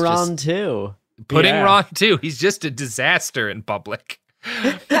 Pudding Ron, too. Pudding Ron, too. He's just a disaster in public.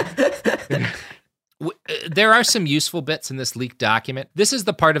 There are some useful bits in this leaked document. This is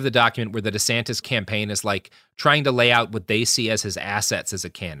the part of the document where the DeSantis campaign is like trying to lay out what they see as his assets as a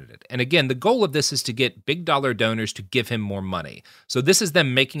candidate. And again, the goal of this is to get big dollar donors to give him more money. So this is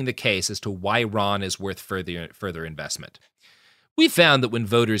them making the case as to why Ron is worth further investment. We found that when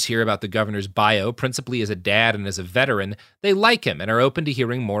voters hear about the governor's bio, principally as a dad and as a veteran, they like him and are open to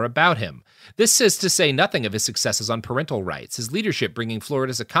hearing more about him. This is to say nothing of his successes on parental rights, his leadership bringing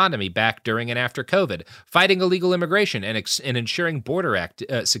Florida's economy back during and after COVID, fighting illegal immigration and ensuring border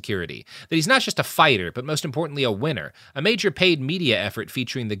security. That he's not just a fighter, but most importantly a winner. A major paid media effort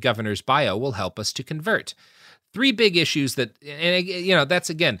featuring the governor's bio will help us to convert. 3 big issues that, and that's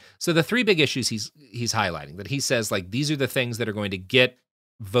again, so the 3 big issues he's highlighting, that he says, like, these are the things that are going to get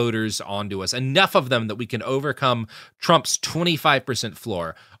voters onto us, enough of them that we can overcome Trump's 25%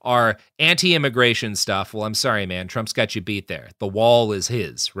 floor, are anti-immigration stuff. Well, I'm sorry, man, Trump's got you beat there. The wall is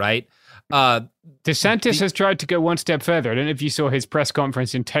his, right? DeSantis has tried to go one step further. I don't know if you saw his press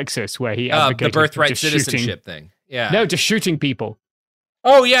conference in Texas where he advocated the birthright shooting, citizenship thing. Yeah. No, just shooting people.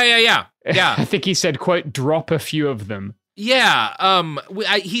 Oh, yeah. I think he said, quote, drop a few of them. Yeah,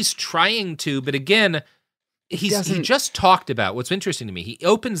 he's trying to, but again, he just talked about, what's interesting to me, he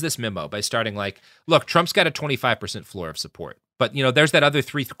opens this memo by starting like, look, Trump's got a 25% floor of support, but there's that other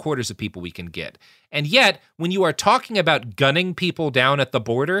 3/4 of people we can get. And yet, when you are talking about gunning people down at the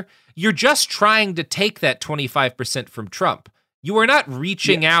border, you're just trying to take that 25% from Trump. You are not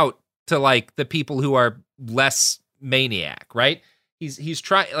reaching out to like the people who are less maniac, right? He's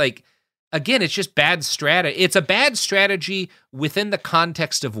trying, like, again, it's just bad strategy. It's a bad strategy within the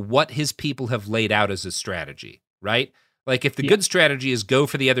context of what his people have laid out as a strategy, right? Like, if the good strategy is go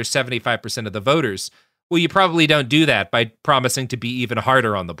for the other 75% of the voters, well, you probably don't do that by promising to be even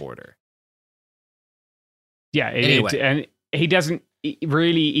harder on the border. Yeah, anyway. And he doesn't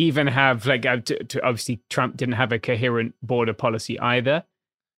really even have, like, obviously Trump didn't have a coherent border policy either.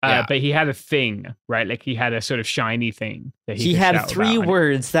 But he had a thing, right? Like, he had a sort of shiny thing that he had 3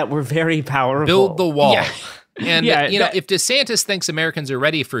 words that were very powerful. Build the wall. Yeah. And, if DeSantis thinks Americans are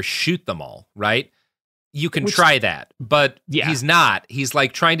ready for shoot them all, right? You can try that. But he's not. He's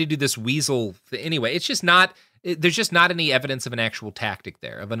like trying to do this weasel thing. Anyway, it's just not, there's just not any evidence of an actual tactic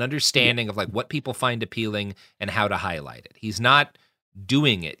there, of an understanding of like what people find appealing and how to highlight it. He's not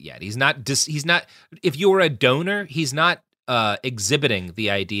doing it yet. He's not, if you're a donor, he's not exhibiting the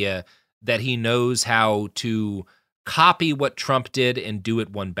idea that he knows how to copy what Trump did and do it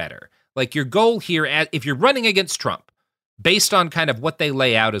one better. Like, your goal here, if you're running against Trump, based on kind of what they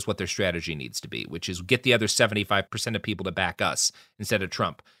lay out as what their strategy needs to be, which is get the other 75% of people to back us instead of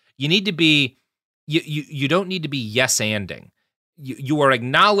Trump, you need to be, you don't need to be yes-anding. You are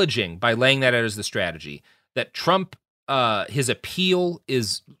acknowledging, by laying that out as the strategy, that Trump, his appeal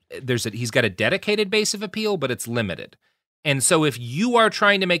is, he's got a dedicated base of appeal, but it's limited. And so if you are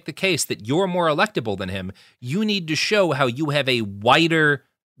trying to make the case that you're more electable than him, you need to show how you have a wider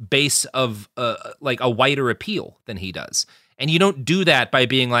base of, like a wider appeal than he does. And you don't do that by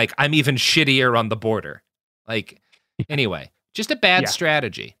being like, I'm even shittier on the border. Like, anyway, just a bad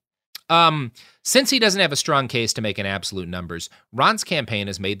strategy. Since he doesn't have a strong case to make in absolute numbers, Ron's campaign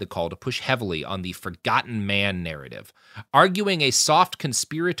has made the call to push heavily on the forgotten man narrative, arguing a soft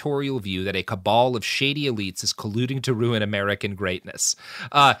conspiratorial view that a cabal of shady elites is colluding to ruin American greatness.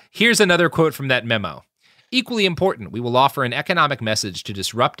 Here's another quote from that memo. Equally important, we will offer an economic message to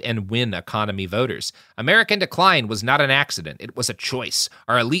disrupt and win economy voters. American decline was not an accident. It was a choice.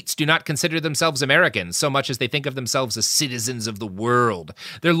 Our elites do not consider themselves Americans so much as they think of themselves as citizens of the world.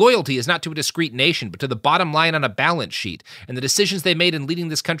 Their loyalty is not to a discrete nation, but to the bottom line on a balance sheet. And the decisions they made in leading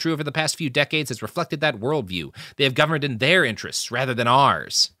this country over the past few decades has reflected that worldview. They have governed in their interests rather than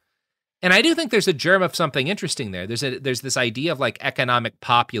ours. And I do think there's a germ of something interesting there. There's this idea of like economic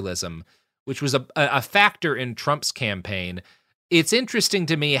populism, which was a factor in Trump's campaign. It's interesting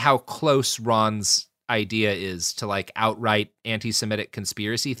to me how close Ron's idea is to like outright anti-Semitic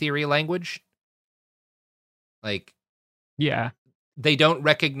conspiracy theory language. Like, yeah, they don't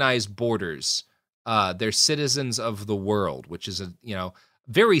recognize borders. They're citizens of the world, which is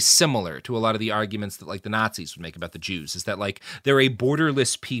very similar to a lot of the arguments that like the Nazis would make about the Jews, is that like they're a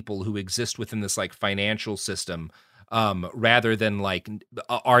borderless people who exist within this like financial system, rather than like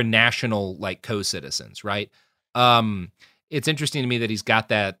our national like co-citizens, right? It's interesting to me that he's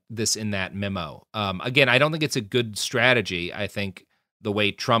got this in that memo. Again, I don't think it's a good strategy. I think the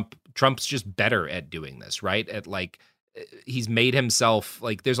way Trump's just better at doing this, right? At like, he's made himself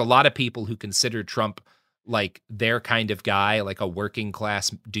like, there's a lot of people who consider Trump like their kind of guy, like a working class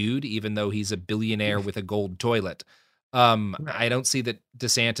dude, even though he's a billionaire with a gold toilet. I don't see that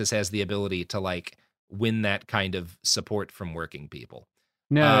Desantis has the ability to like win that kind of support from working people.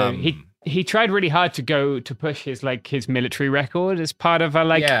 No, he tried really hard to push his military record as part of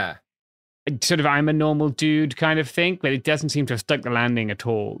a sort of I'm a normal dude kind of thing, but it doesn't seem to have stuck the landing at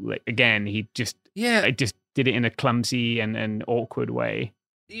all. Like again, he just did it in a clumsy and awkward way.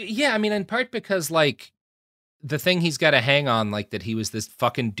 Yeah, I mean, in part because like the thing he's got to hang on, like that he was this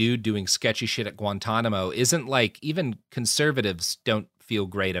fucking dude doing sketchy shit at Guantanamo, isn't like even conservatives don't feel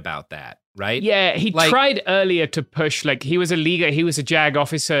great about that. Right? Yeah, he tried earlier to push, like, he was a JAG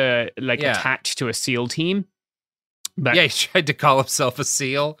officer, attached to a SEAL team. But he tried to call himself a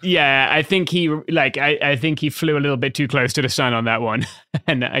SEAL. Yeah, I think I think he flew a little bit too close to the sun on that one.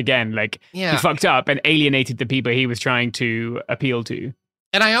 And again, he fucked up and alienated the people he was trying to appeal to.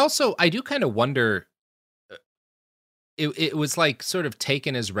 And I do kind of wonder, it was like sort of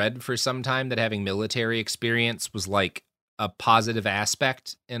taken as read for some time that having military experience was like a positive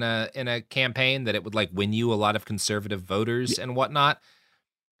aspect in a campaign, that it would like win you a lot of conservative voters and whatnot.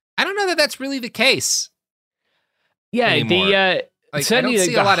 I don't know that that's really the case. Yeah, anymore. I don't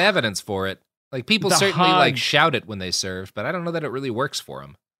see a lot of evidence for it. Like people certainly like shout it when they serve, but I don't know that it really works for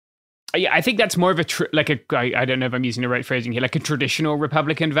them. Yeah, I think that's more of I don't know if I'm using the right phrasing here, like a traditional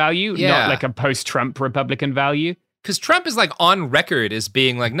Republican value, not like a post-Trump Republican value. Because Trump is like on record as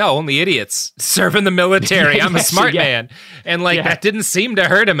being like, no, only idiots serve in the military. I'm a smart man. And like that didn't seem to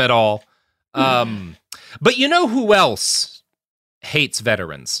hurt him at all. But you know who else hates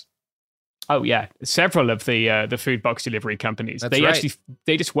veterans? Oh yeah, several of the food box delivery companies. That's right.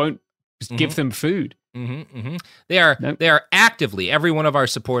 They just won't give them food. They are actively, every one of our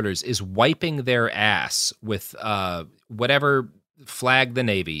supporters is wiping their ass with whatever flag the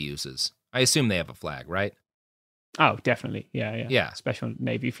Navy uses. I assume they have a flag, right? Oh, definitely. Yeah. Special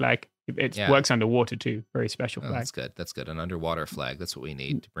Navy flag. It works underwater too. Very special flag. That's good. An underwater flag. That's what we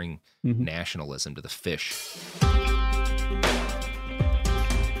need to bring nationalism to the fish.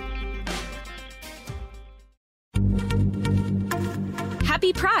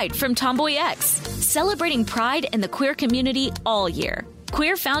 Happy Pride from Tomboy X, celebrating pride and the queer community all year.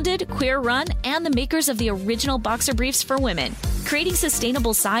 Queer founded, queer run, and the makers of the original boxer briefs for women, creating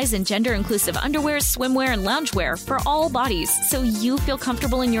sustainable size and gender inclusive underwear, swimwear, and loungewear for all bodies so you feel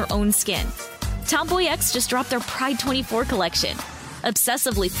comfortable in your own skin. Tomboy X just dropped their Pride 24 collection.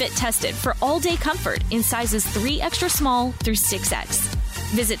 Obsessively fit tested for all day comfort in sizes 3 extra small through 6X.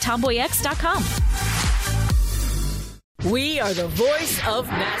 Visit tomboyx.com. We are the voice of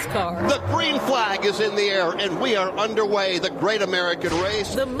NASCAR. The green flag is in the air, and we are underway. The great American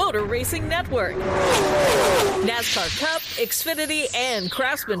race. The Motor Racing Network. NASCAR Cup, Xfinity, and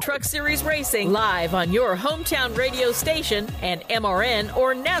Craftsman Truck Series Racing live on your hometown radio station and MRN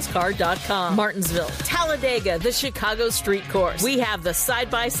or NASCAR.com. Martinsville, Talladega, the Chicago Street Course. We have the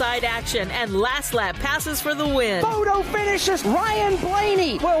side-by-side action and last lap passes for the win. Photo finishes. Ryan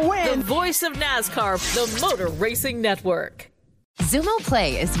Blaney will win. The voice of NASCAR, the Motor Racing Network. Zumo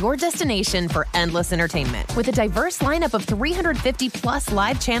Play is your destination for endless entertainment. With a diverse lineup of 350 plus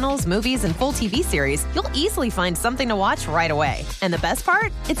live channels, movies, and full TV series, you'll easily find something to watch right away. And the best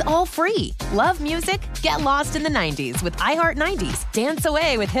part? It's all free. Love music? Get lost in the 90s with iHeart 90s, dance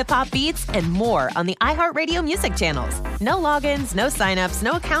away with hip-hop beats, and more on the iHeartRadio music channels. No logins, no signups,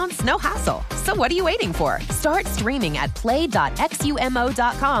 no accounts, no hassle. So what are you waiting for? Start streaming at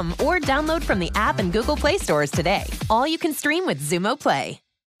play.xumo.com or download from the app and Google Play stores today. All you can stream with Zumo Play.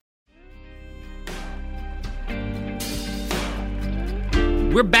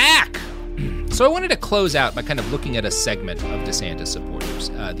 We're back! So I wanted to close out by kind of looking at a segment of DeSantis supporters,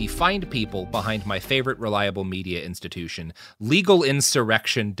 the find people behind my favorite reliable media institution,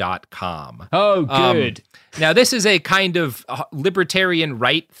 legalinsurrection.com. Oh, good. Now, this is a kind of libertarian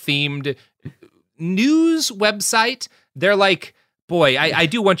right-themed news website. They're like, boy, I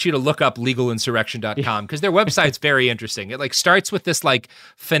do want you to look up legalinsurrection.com because their website's very interesting. It like starts with this like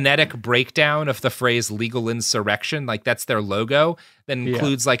phonetic breakdown of the phrase legal insurrection, like that's their logo, then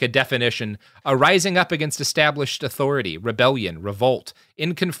includes like a definition, a rising up against established authority, rebellion, revolt,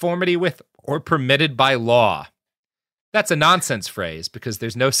 in conformity with or permitted by law. That's a nonsense phrase because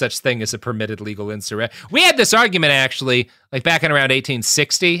there's no such thing as a permitted legal insurrection. We had this argument actually like back in around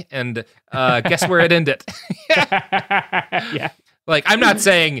 1860 and guess where it ended? Yeah. Like, I'm not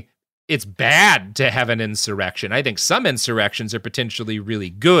saying it's bad to have an insurrection. I think some insurrections are potentially really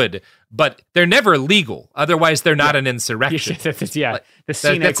good, but they're never legal. Otherwise, they're not an insurrection. The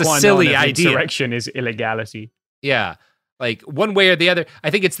that's a silly idea. Insurrection is illegality. Yeah. Like, one way or the other, I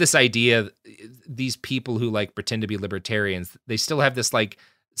think it's this idea, these people who, like, pretend to be libertarians, they still have this, like,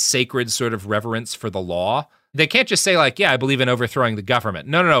 sacred sort of reverence for the law. They can't just say like, yeah, I believe in overthrowing the government.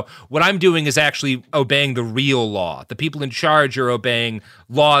 No. What I'm doing is actually obeying the real law. The people in charge are obeying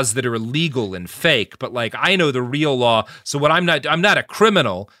laws that are illegal and fake, but like I know the real law. So what I'm not a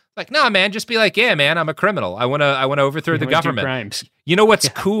criminal. Like, no, man, just be like, yeah, man, I'm a criminal. I want to overthrow the government. Crimes. You know what's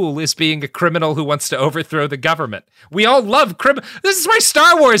cool is being a criminal who wants to overthrow the government. We all love criminals. This is why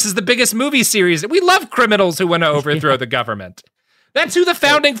Star Wars is the biggest movie series. We love criminals who want to overthrow the government. That's who the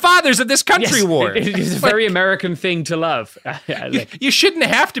founding fathers of this country were. It is a very American thing to love. You shouldn't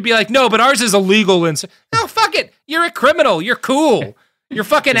have to be like, no, but ours is illegal. And no, fuck it. You're a criminal. You're cool. You're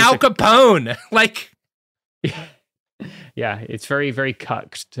fucking Al Capone. Like, yeah, it's very, very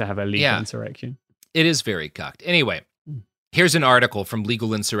cucked to have a legal insurrection. It is very cucked. Anyway, here's an article from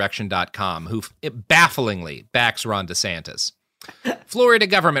legalinsurrection.com who bafflingly backs Ron DeSantis. Florida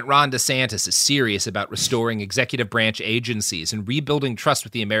government Ron DeSantis is serious about restoring executive branch agencies and rebuilding trust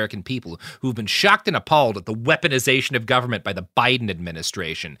with the American people who've been shocked and appalled at the weaponization of government by the Biden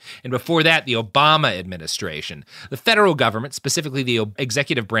administration, and before that, the Obama administration. The federal government, specifically the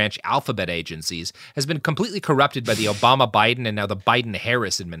executive branch alphabet agencies, has been completely corrupted by the Obama, Biden, and now the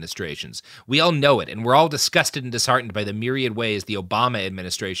Biden-Harris administrations. We all know it, and we're all disgusted and disheartened by the myriad ways the Obama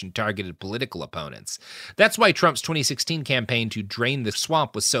administration targeted political opponents. That's why Trump's 2016 campaign to drain the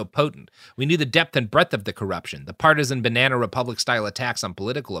swamp was so potent. We knew the depth and breadth of the corruption, the partisan banana republic-style attacks on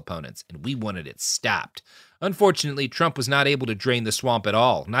political opponents, and we wanted it stopped. Unfortunately, Trump was not able to drain the swamp at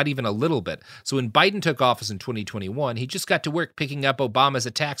all, not even a little bit. So when Biden took office in 2021, he just got to work picking up Obama's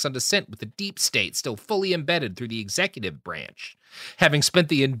attacks on dissent with the deep state still fully embedded through the executive branch. Having spent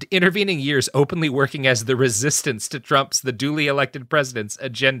the intervening years openly working as the resistance to Trump's, the duly elected president's,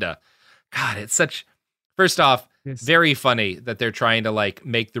 agenda. God, it's such... First off, very funny that they're trying to like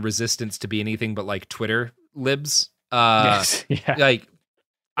make the resistance to be anything but like Twitter libs. Like,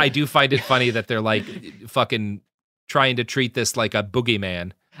 I do find it funny that they're like fucking trying to treat this like a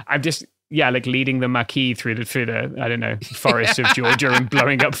boogeyman. I'm just like leading the Maquis through the I don't know, forest of Georgia and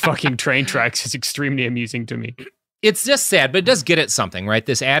blowing up fucking train tracks is extremely amusing to me. It's just sad, but it does get at something, right?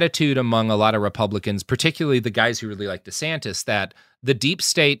 This attitude among a lot of Republicans, particularly the guys who really like DeSantis, that the deep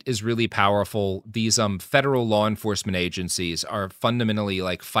state is really powerful. These federal law enforcement agencies are fundamentally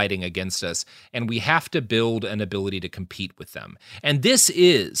like fighting against us, and we have to build an ability to compete with them. And this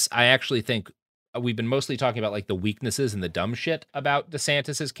is, I actually think, we've been mostly talking about like the weaknesses and the dumb shit about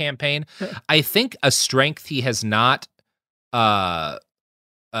DeSantis's campaign. I think a strength he has not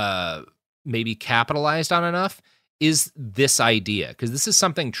maybe capitalized on enough is this idea, because this is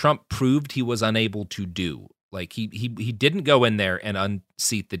something Trump proved he was unable to do. Like he didn't go in there and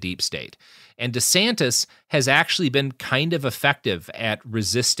unseat the deep state. And DeSantis has actually been kind of effective at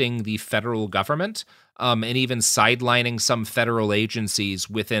resisting the federal government and even sidelining some federal agencies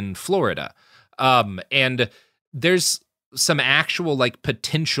within Florida. And there's some actual like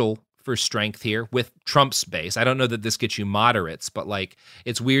potential for strength here with Trump's base. I don't know that this gets you moderates, but like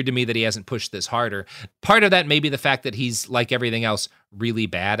it's weird to me that he hasn't pushed this harder. Part of that may be the fact that he's, like everything else, really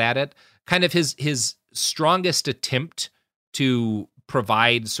bad at it. Kind of his strongest attempt to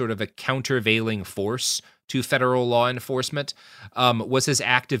provide sort of a countervailing force to federal law enforcement was his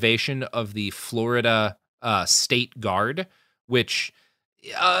activation of the Florida State Guard, which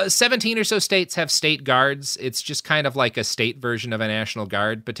 17 or so states have state guards. It's just kind of like a state version of a National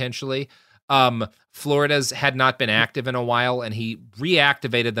Guard, potentially. Florida's had not been active in a while, and he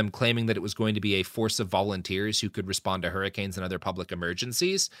reactivated them, claiming that it was going to be a force of volunteers who could respond to hurricanes and other public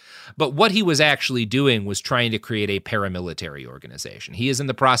emergencies. But what he was actually doing was trying to create a paramilitary organization. He is in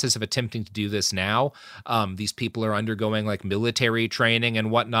the process of attempting to do this now. These people are undergoing like military training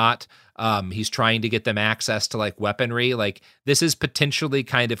and whatnot. He's trying to get them access to like weaponry. Like this is potentially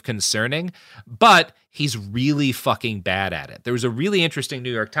kind of concerning, but he's really fucking bad at it. There was a really interesting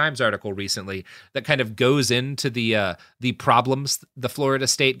New York Times article recently that kind of goes into the problems the Florida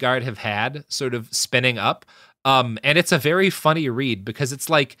State Guard have had sort of spinning up. And it's a very funny read because it's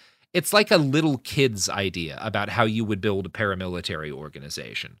like a little kid's idea about how you would build a paramilitary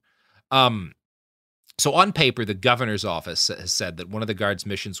organization. So on paper, the governor's office has said that one of the Guard's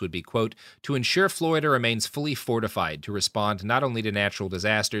missions would be, quote, to ensure Florida remains fully fortified to respond not only to natural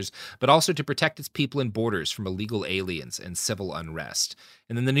disasters, but also to protect its people and borders from illegal aliens and civil unrest.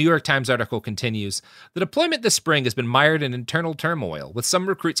 And then the New York Times article continues, the deployment this spring has been mired in internal turmoil, with some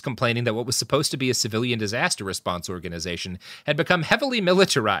recruits complaining that what was supposed to be a civilian disaster response organization had become heavily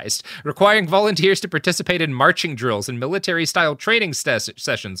militarized, requiring volunteers to participate in marching drills and military-style training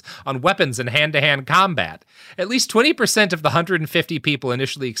sessions on weapons and hand-to-hand combat. At least 20% of the 150 people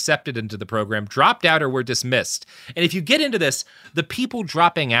initially accepted into the program dropped out or were dismissed. And if you get into this, the people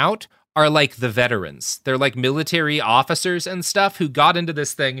dropping out are like the veterans. They're like military officers and stuff who got into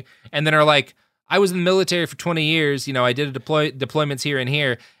this thing and then are like, I was in the military for 20 years. You know, I did deployments here and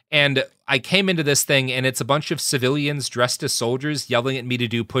here. And I came into this thing and it's a bunch of civilians dressed as soldiers yelling at me to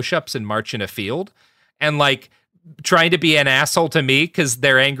do push-ups and march in a field and like trying to be an asshole to me because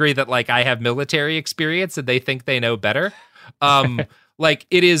they're angry that like I have military experience and they think they know better. Like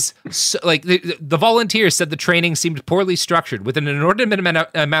it is so, like the volunteers said the training seemed poorly structured with an inordinate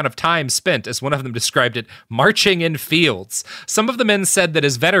amount of time spent, as one of them described it, marching in fields. Some of the men said that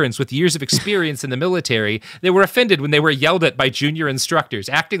as veterans with years of experience in the military, they were offended when they were yelled at by junior instructors,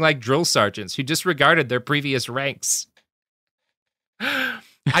 acting like drill sergeants who disregarded their previous ranks.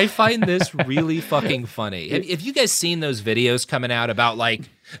 I find this really fucking funny. Have you guys seen those videos coming out about like,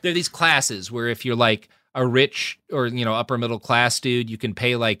 there are these classes where if you're like a rich or, you know, upper middle class dude, you can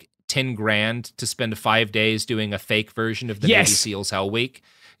pay like 10 grand to spend 5 days doing a fake version of the Navy SEALs Hell Week.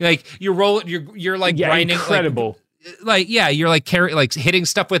 Like you're like grinding. Incredible. You're like hitting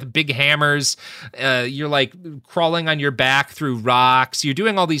stuff with big hammers. You're like crawling on your back through rocks. You're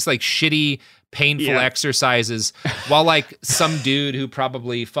doing all these like shitty, painful exercises while like some dude who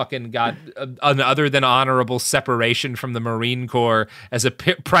probably fucking got an other than honorable separation from the Marine Corps as a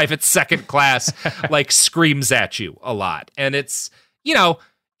private second class like screams at you a lot. And it's, you know,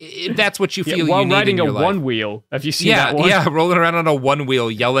 that's what you feel while you need riding in your a life. One wheel. Have you seen that one? Yeah, rolling around on a one wheel,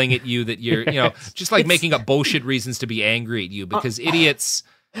 yelling at you that you're, you know, just like making up bullshit reasons to be angry at you because idiots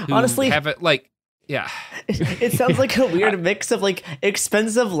who honestly have it like, yeah. It sounds like a weird mix of like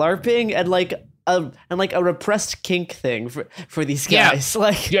expensive LARPing and like a repressed kink thing for these guys.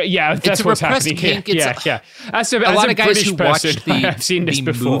 Like that's it's a what's repressed happening kink. Here. As a lot of guys British who person, watched the I've seen this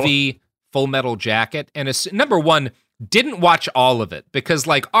before. movie Full Metal Jacket and number one, didn't watch all of it because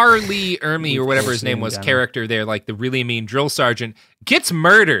like R. Lee Ermey or whatever his name was, character there, like the really mean drill sergeant, gets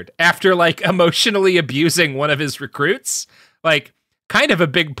murdered after like emotionally abusing one of his recruits. Like kind of a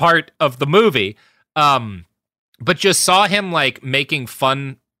big part of the movie. But just saw him like making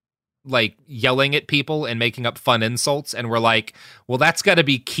fun, like yelling at people and making up fun insults. And we're like, well, that's got to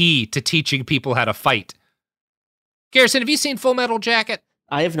be key to teaching people how to fight. Garrison, have you seen Full Metal Jacket?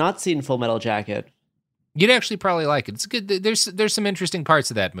 I have not seen Full Metal Jacket. You'd actually probably like it. It's good. There's some interesting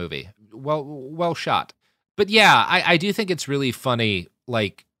parts of that movie. Well shot. But yeah, I do think it's really funny.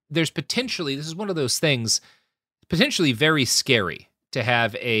 Like there's potentially, this is one of those things, potentially very scary to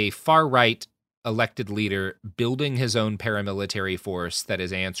have a far-right elected leader building his own paramilitary force that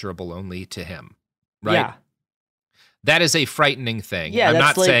is answerable only to him. Right? Yeah. That is a frightening thing. Yeah, I'm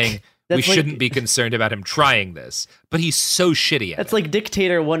not saying we shouldn't be concerned about him trying this, but he's so shitty at it. That's like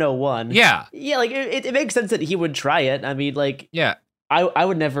Dictator 101. Yeah. Yeah, like it makes sense that he would try it. I mean, like, yeah. I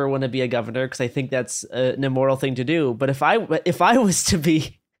would never want to be a governor because I think that's an immoral thing to do. But if I was to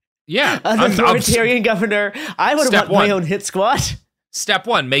be an authoritarian governor, I would want my own hit squad. Step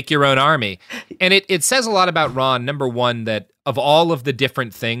one, make your own army. And it says a lot about Ron, number one, that of all of the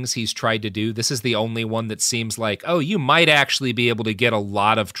different things he's tried to do, this is the only one that seems like, oh, you might actually be able to get a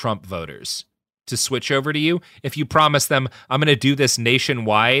lot of Trump voters to switch over to you if you promise them, I'm going to do this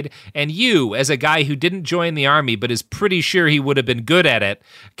nationwide. And you, as a guy who didn't join the army but is pretty sure he would have been good at it,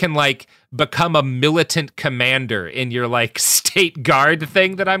 can like become a militant commander in your like state guard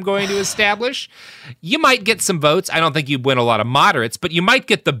thing that I'm going to establish. You might get some votes. I don't think you'd win a lot of moderates, but you might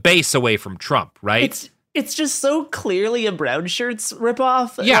get the base away from Trump, right? It's just so clearly a Brown Shirts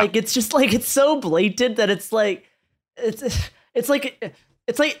ripoff. Yeah. Like, it's just like, it's so blatant that it's like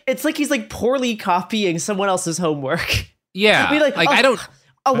he's like poorly copying someone else's homework. Yeah. I mean, like I don't.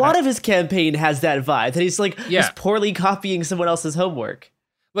 A lot of his campaign has that vibe that he's like Yeah. he's poorly copying someone else's homework.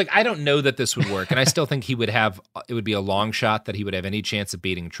 Like, I don't know that this would work, and I still think it would be a long shot that he would have any chance of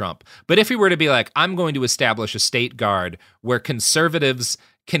beating Trump. But if he were to be like, I'm going to establish a state guard where conservatives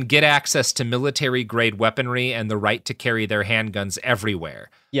can get access to military-grade weaponry and the right to carry their handguns everywhere.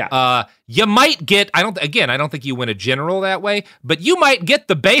 Yeah. You might get, I don't think you win a general that way, but you might get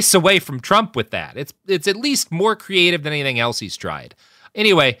the base away from Trump with that. It's at least more creative than anything else he's tried.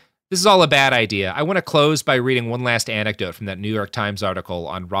 Anyway, this is all a bad idea. I want to close by reading one last anecdote from that New York Times article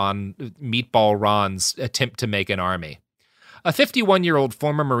on Meatball Ron's attempt to make an army. A 51-year-old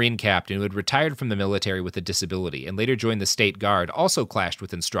former Marine captain who had retired from the military with a disability and later joined the State Guard also clashed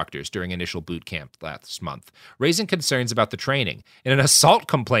with instructors during initial boot camp last month, raising concerns about the training. In an assault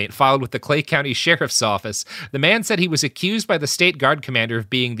complaint filed with the Clay County Sheriff's Office, the man said he was accused by the State Guard commander of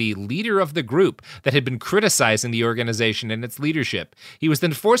being the leader of the group that had been criticizing the organization and its leadership. He was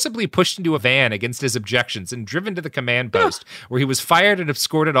then forcibly pushed into a van against his objections and driven to the command post, where he was fired and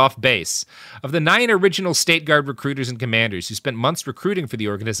escorted off base. Of the 9 original State Guard recruiters and commanders who spent months recruiting for the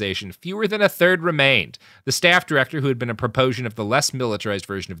organization, fewer than a third remained. The staff director, who had been a proponent of the less militarized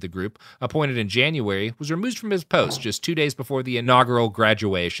version of the group, appointed in January, was removed from his post just 2 days before the inaugural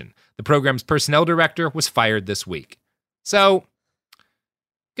graduation. The program's personnel director was fired this week. So,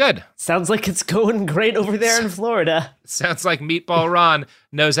 good. Sounds like it's going great over there in Florida. Sounds like Meatball Ron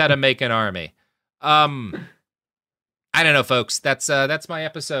knows how to make an army. I don't know, folks. That's my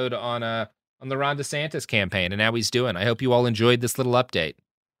episode on the Ron DeSantis campaign and how he's doing. I hope you all enjoyed this little update.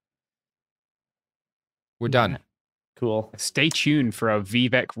 We're done. Cool. Stay tuned for our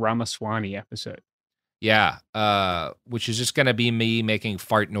Vivek Ramaswamy episode. Yeah, which is just going to be me making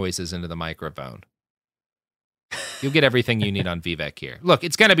fart noises into the microphone. You'll get everything you need on Vivek here. Look,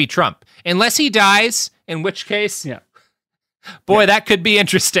 it's going to be Trump. Unless he dies, in which case, boy, that could be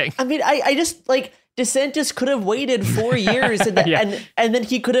interesting. I mean, I just, like, DeSantis could have waited 4 years and then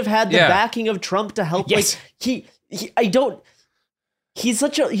he could have had the backing of Trump to help. Yes. Like he's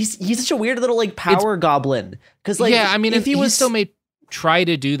such a weird little like power goblin. Because like, I mean, if he still may try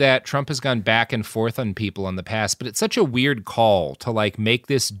to do that, Trump has gone back and forth on people in the past, but it's such a weird call to like make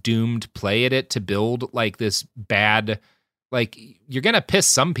this doomed play at it to build like this bad, like you're going to piss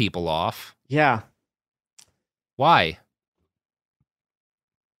some people off. Yeah. Why?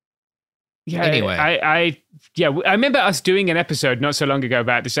 Yeah, anyway, I remember us doing an episode not so long ago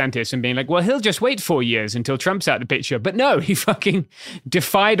about DeSantis and being like, well, he'll just wait 4 years until Trump's out of the picture. But no, he fucking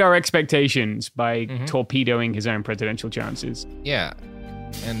defied our expectations by torpedoing his own presidential chances. Yeah,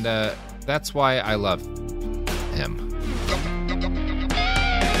 and that's why I love him.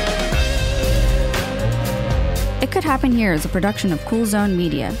 It Could Happen Here is a production of Cool Zone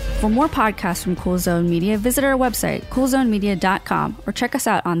Media. For more podcasts from Cool Zone Media, visit our website, coolzonemedia.com, or check us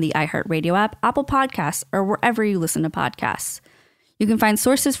out on the iHeartRadio app, Apple Podcasts, or wherever you listen to podcasts. You can find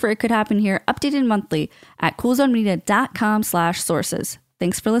sources for It Could Happen Here updated monthly at coolzonemedia.com/sources.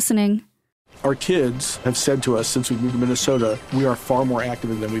 Thanks for listening. Our kids have said to us since we moved to Minnesota, we are far more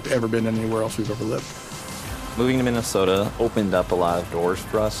active than we've ever been anywhere else we've ever lived. Moving to Minnesota opened up a lot of doors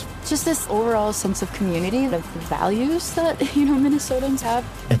for us. Just this overall sense of community, of the values that, Minnesotans have.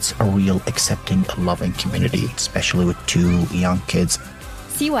 It's a real accepting, loving community, especially with 2 young kids.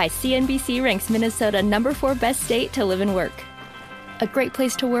 See why CNBC ranks Minnesota number 4 best state to live and work. A great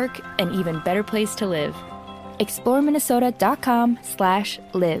place to work, an even better place to live.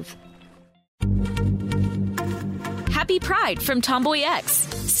 ExploreMinnesota.com/live. Happy Pride from Tomboy X,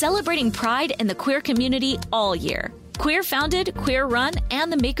 celebrating pride and the queer community all year. Queer founded, queer run,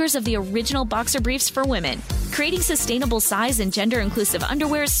 and the makers of the original boxer briefs for women, creating sustainable size and gender inclusive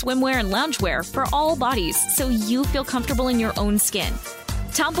underwear, swimwear, and loungewear for all bodies so you feel comfortable in your own skin.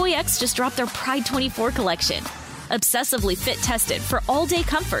 Tomboy X just dropped their Pride 24 collection, obsessively fit tested for all day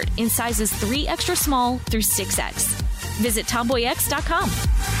comfort in sizes 3 extra small through 6X. Visit tomboyx.com.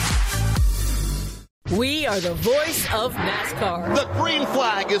 We are the voice of NASCAR. The green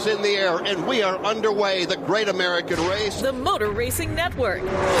flag is in the air, and we are underway. The great American race. The Motor Racing Network.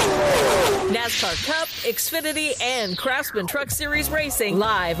 NASCAR Cup, Xfinity, and Craftsman Truck Series Racing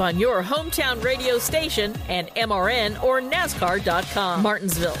live on your hometown radio station and MRN or NASCAR.com.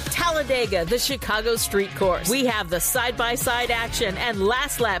 Martinsville, Talladega, the Chicago Street Course. We have the side-by-side action and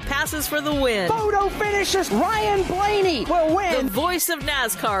last lap passes for the win. Photo finishes. Ryan Blaney will win. The voice of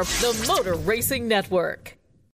NASCAR, the Motor Racing Network.